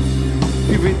великий.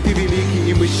 Ты великий,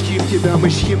 и мы чтим Тебя. Мы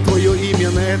чтим Твое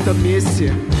имя на этом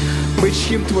месте. Мы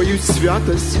чтим Твою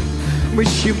святость. Мы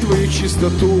чтим Твою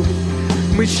чистоту.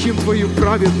 Мы чтим Твою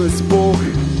праведность, Бог.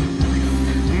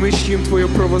 Мы чтим Твое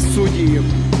правосудие,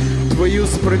 Твою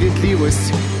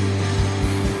справедливость.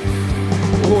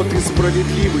 О, Ты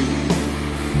справедливый.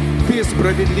 Ты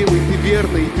справедливый, Ты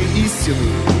верный, Ты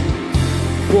истинный.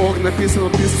 Бог, написано,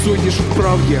 Ты судишь в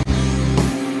правде.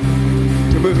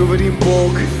 И мы говорим,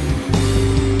 Бог,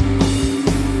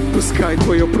 пускай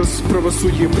Твое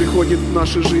правосудие приходит в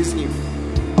наши жизни.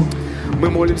 Мы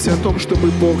молимся о том, чтобы,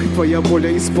 Бог, Твоя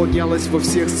воля исполнялась во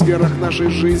всех сферах нашей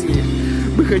жизни.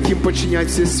 Мы хотим подчинять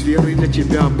все сферы для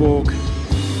Тебя, Бог,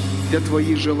 для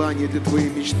Твоих желаний, для Твоей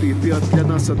мечты. Ты для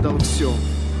нас отдал все.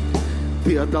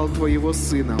 Ты отдал Твоего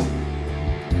Сына.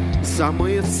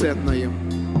 Самое ценное,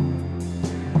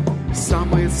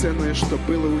 что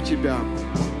было у Тебя,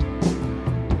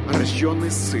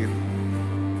 рожденный Сын.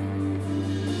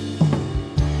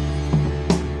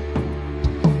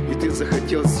 И Ты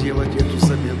захотел сделать эту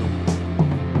замену.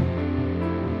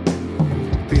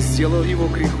 Ты сделал Его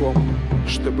грехом,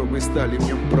 чтобы мы стали в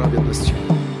Нем праведностью.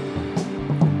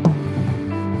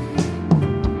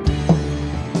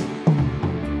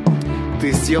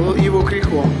 Ты сделал Его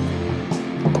грехом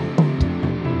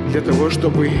для того,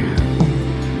 чтобы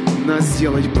нас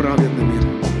сделать праведными,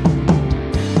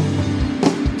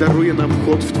 даруя нам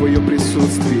вход в Твое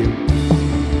присутствие.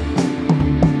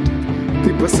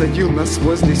 Ты посадил нас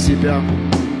возле себя.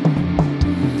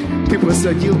 Ты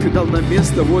посадил, Ты дал нам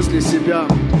место возле себя.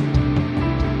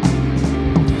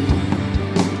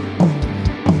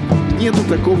 Нету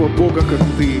такого Бога, как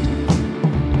Ты.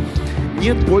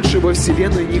 Нет больше во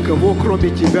вселенной никого, кроме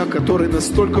Тебя, который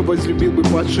настолько возлюбил бы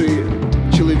падшее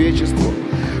человечество,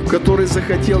 который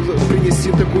захотел принести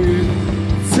такую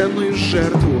ценную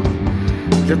жертву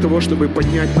для того, чтобы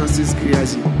поднять нас из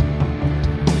грязи,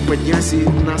 поднять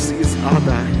нас из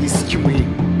ада, из тьмы,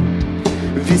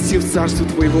 ввести в царство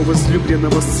Твоего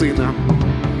возлюбленного Сына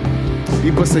и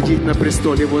посадить на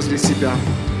престоле возле себя.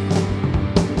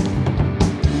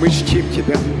 Мы чтим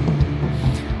Тебя.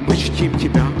 Мы чтим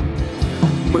Тебя.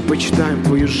 Мы почитаем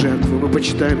Твою жертву. Мы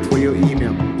почитаем Твое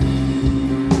имя.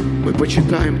 Мы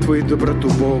почитаем Твою доброту,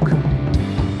 Бог.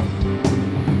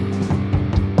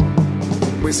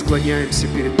 Мы склоняемся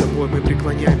перед Тобой. Мы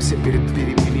преклоняемся перед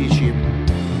Твоим величием.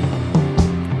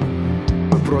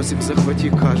 Мы просим, захвати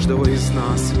каждого из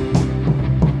нас.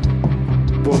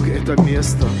 Бог, это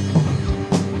место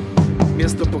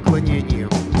поклонения,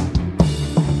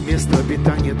 место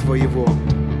обитания Твоего,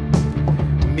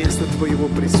 место Твоего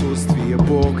присутствия,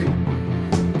 Бог.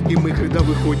 И мы, когда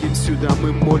выходим сюда,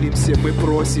 мы молимся, мы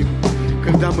просим,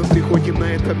 когда мы приходим на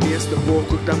это место, Бог,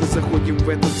 когда мы заходим в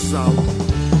этот зал,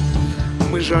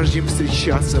 мы жаждем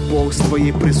встречаться, Бог, с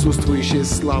Твоей присутствующей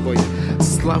славой,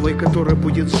 славой, которая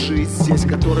будет жить здесь,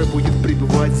 которая будет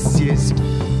пребывать здесь.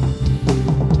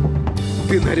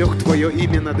 Ты нарек Твое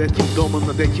имя над этим домом,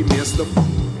 над этим местом.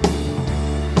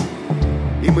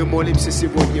 И мы молимся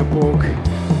сегодня, Бог.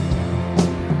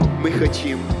 Мы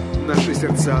хотим наши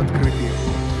сердца открыты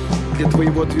для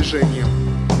Твоего движения,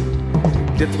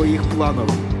 для Твоих планов.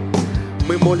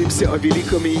 Мы молимся о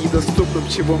великом и недоступном,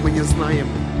 чего мы не знаем.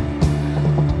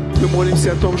 Мы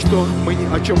молимся о том,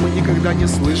 о чем мы никогда не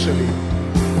слышали.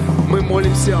 Мы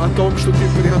молимся о том, что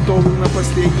Ты приготовил на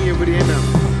последнее время.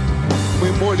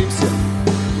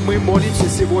 Мы молимся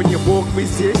сегодня, Бог, мы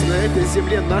здесь, на этой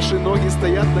земле, наши ноги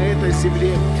стоят на этой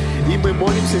земле, и мы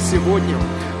молимся сегодня.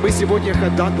 Мы сегодня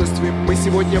ходатайствуем, мы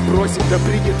сегодня просим, да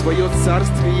придет Твое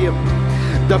царствие,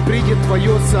 да придет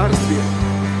Твое царствие,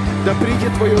 да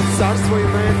придет Твое царствие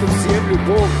на эту землю,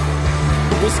 Бог.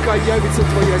 Пускай явится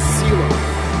Твоя сила,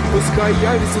 пускай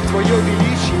явится Твое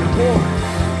величие, Бог.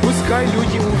 Пускай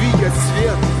люди увидят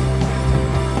свет.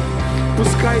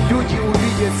 Пускай люди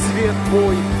увидят свет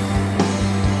Твой.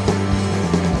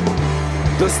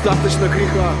 Достаточно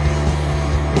греха,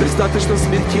 достаточно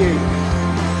смертей,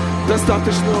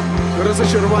 достаточно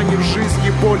разочарований в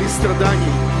жизни, боли,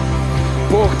 страданий.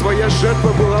 Бог, Твоя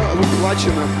жертва была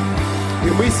уплачена.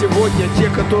 И мы сегодня те,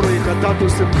 которые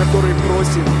ходатайствуем, которые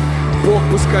просим. Бог,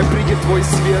 пускай придет Твой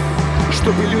свет,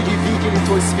 чтобы люди видели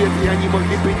Твой свет, и они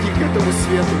могли прийти к этому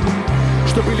свету.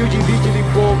 Чтобы люди видели,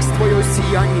 Бог, Твое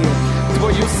сияние,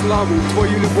 Твою славу,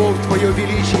 Твою любовь, Твое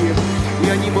величие. И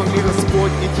они могли,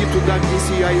 Господь, идти туда, где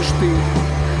сияешь Ты.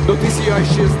 Но Ты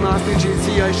сияешь из нас, Ты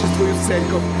сияешь из Твою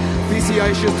церковь, Ты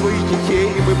сияешь из Твоих детей,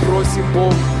 и мы просим,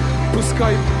 Бог,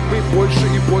 пускай мы больше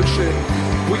и больше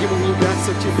будем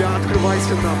углубляться в Тебя,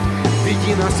 открывайся нам,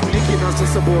 веди нас, влеки нас за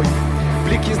собой,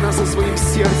 влеки нас за своим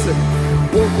сердцем.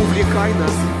 Бог, увлекай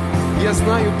нас. Я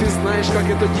знаю, Ты знаешь, как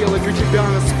это делать у Тебя,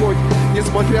 Господь.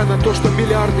 Несмотря на то, что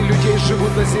миллиарды людей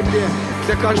живут на земле,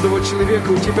 для каждого человека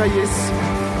у Тебя есть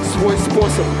свой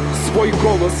способ, свой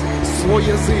голос, свой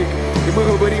язык. И мы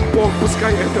говорим, Бог,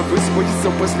 пускай это высвободится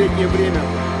в последнее время.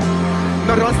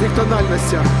 На разных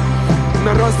тональностях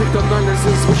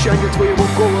звучания Твоего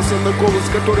голоса, на голос,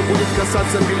 который будет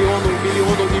касаться миллионов и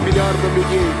миллиардов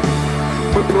людей.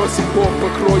 Мы просим, Бог,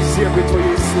 покрой землю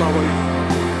Твоей славой.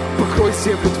 Покрой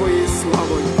землю Твоей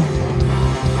славой.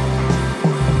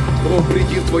 О,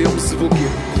 приди в Твоем звуке,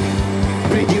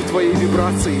 приди в Твоей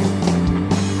вибрации.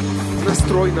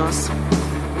 Настрой нас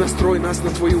на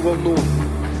Твою волну,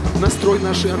 настрой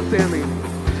наши антенны,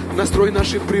 настрой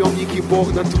наши приемники,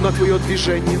 Бог, на Твое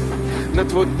движение, на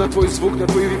Твой звук, на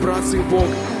Твою вибрацию, Бог,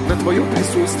 на Твое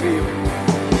присутствие.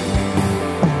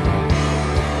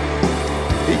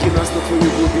 Веди нас на Твою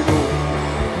глубину,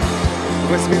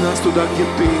 возьми нас туда, где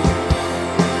Ты,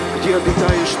 где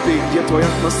обитаешь Ты, где Твоя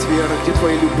атмосфера, где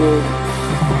Твоя любовь,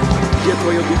 где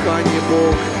Твое дыхание,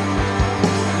 Бог.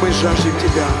 Мы жаждем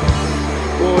Тебя.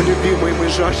 О, любимый, мы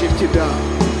жаждем Тебя.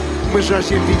 Мы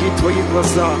жаждем видеть Твои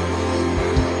глаза.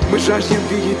 Мы жаждем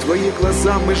видеть Твои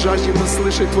глаза. Мы жаждем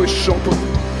услышать Твой шепот.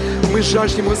 Мы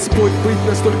жаждем, Господь, быть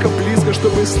настолько близко,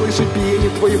 чтобы слышать биение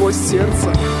Твоего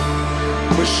сердца.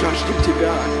 Мы жаждем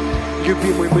Тебя.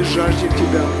 Любимый, мы жаждем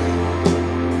Тебя.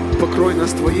 Покрой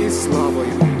нас Твоей славой.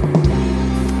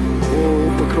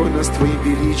 О, покрой нас Твоим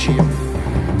величием.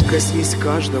 Коснись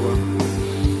каждого,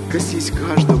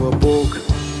 Бог.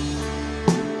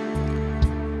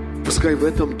 Пускай в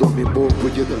этом доме, Бог,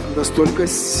 будет настолько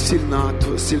сильно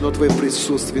Твое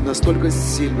присутствие, настолько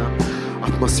сильна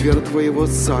атмосфера Твоего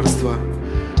Царства,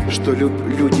 что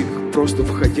люди, просто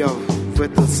входя в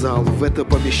этот зал, в это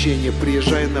помещение,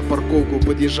 приезжая на парковку,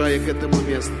 подъезжая к этому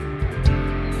месту,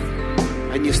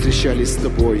 они встречались с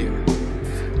Тобой,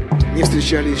 не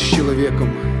встречались с человеком,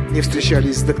 не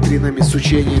встречались с доктринами, с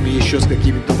учениями, еще с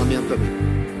какими-то моментами,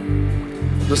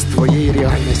 но с Твоей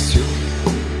реальностью.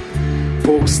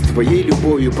 Бог, с Твоей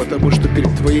любовью, потому что перед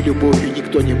Твоей любовью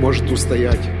никто не может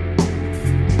устоять.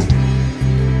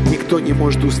 Никто не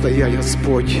может устоять,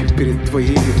 Господь, перед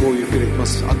Твоей любовью, перед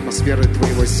атмосферой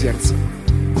Твоего сердца.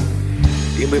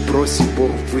 И мы просим, Бог,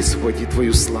 высвободи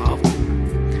Твою славу,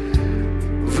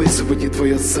 высвободи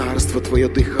Твое царство, Твое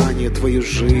дыхание, Твою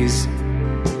жизнь.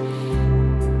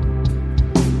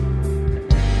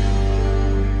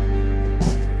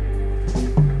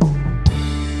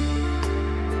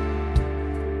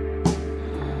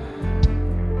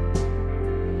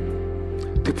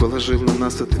 Положил на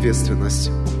нас ответственность.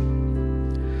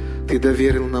 Ты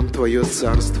доверил нам Твое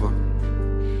Царство.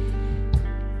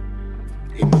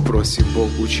 И мы просим, Бог,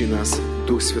 учи нас,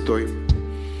 Дух Святой,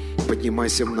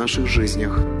 поднимайся в наших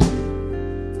жизнях.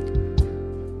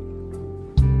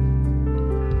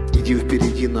 Иди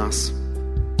впереди нас.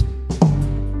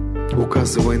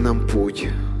 Указывай нам путь.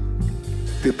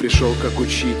 Ты пришел как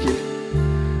учитель,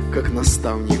 как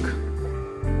наставник.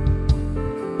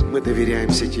 Мы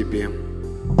доверяемся Тебе.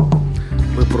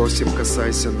 Мы просим,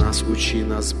 касайся нас, учи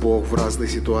нас, Бог, в разных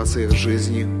ситуациях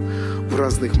жизни, в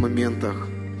разных моментах.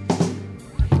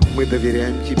 Мы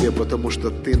доверяем Тебе, потому что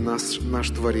Ты наш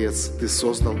Творец, Ты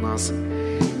создал нас,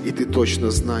 и Ты точно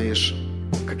знаешь,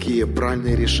 какие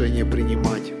правильные решения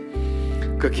принимать,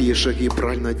 какие шаги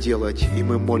правильно делать. И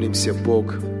мы молимся,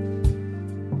 Бог,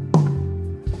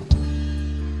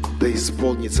 да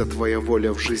исполнится Твоя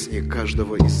воля в жизни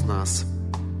каждого из нас.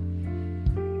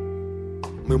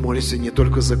 Мы молимся не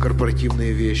только за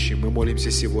корпоративные вещи, мы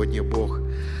молимся сегодня, Бог,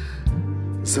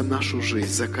 за нашу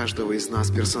жизнь, за каждого из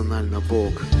нас персонально,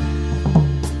 Бог.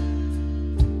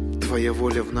 Твоя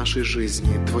воля в нашей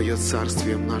жизни, Твое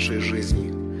царствие в нашей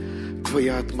жизни,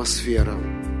 Твоя атмосфера.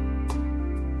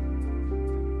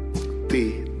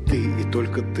 Ты Ты и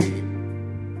только Ты.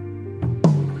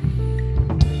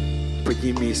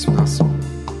 Поднимись в нас.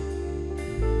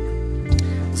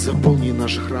 Заполни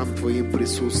наш храм Твоим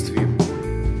присутствием.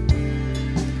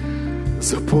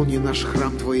 Заполни наш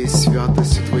храм Твоей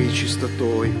святостью, Твоей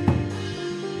чистотой,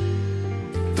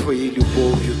 Твоей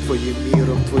любовью, Твоим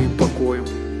миром, Твоим покоем.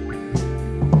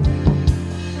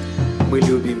 Мы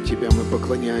любим Тебя, мы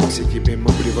поклоняемся Тебе,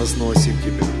 мы превозносим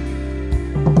Тебя.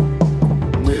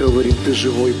 Мы говорим, Ты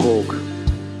живой Бог,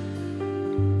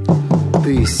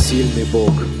 Ты сильный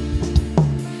Бог,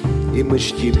 и мы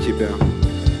чтим Тебя.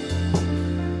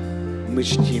 Мы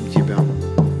чтим Тебя.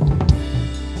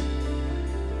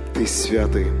 Ты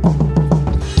святый.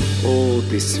 О,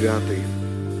 Ты святый.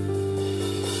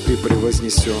 Ты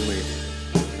превознесенный.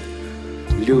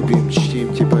 Любим,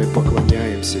 чтим Тебя и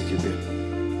поклоняемся Тебе.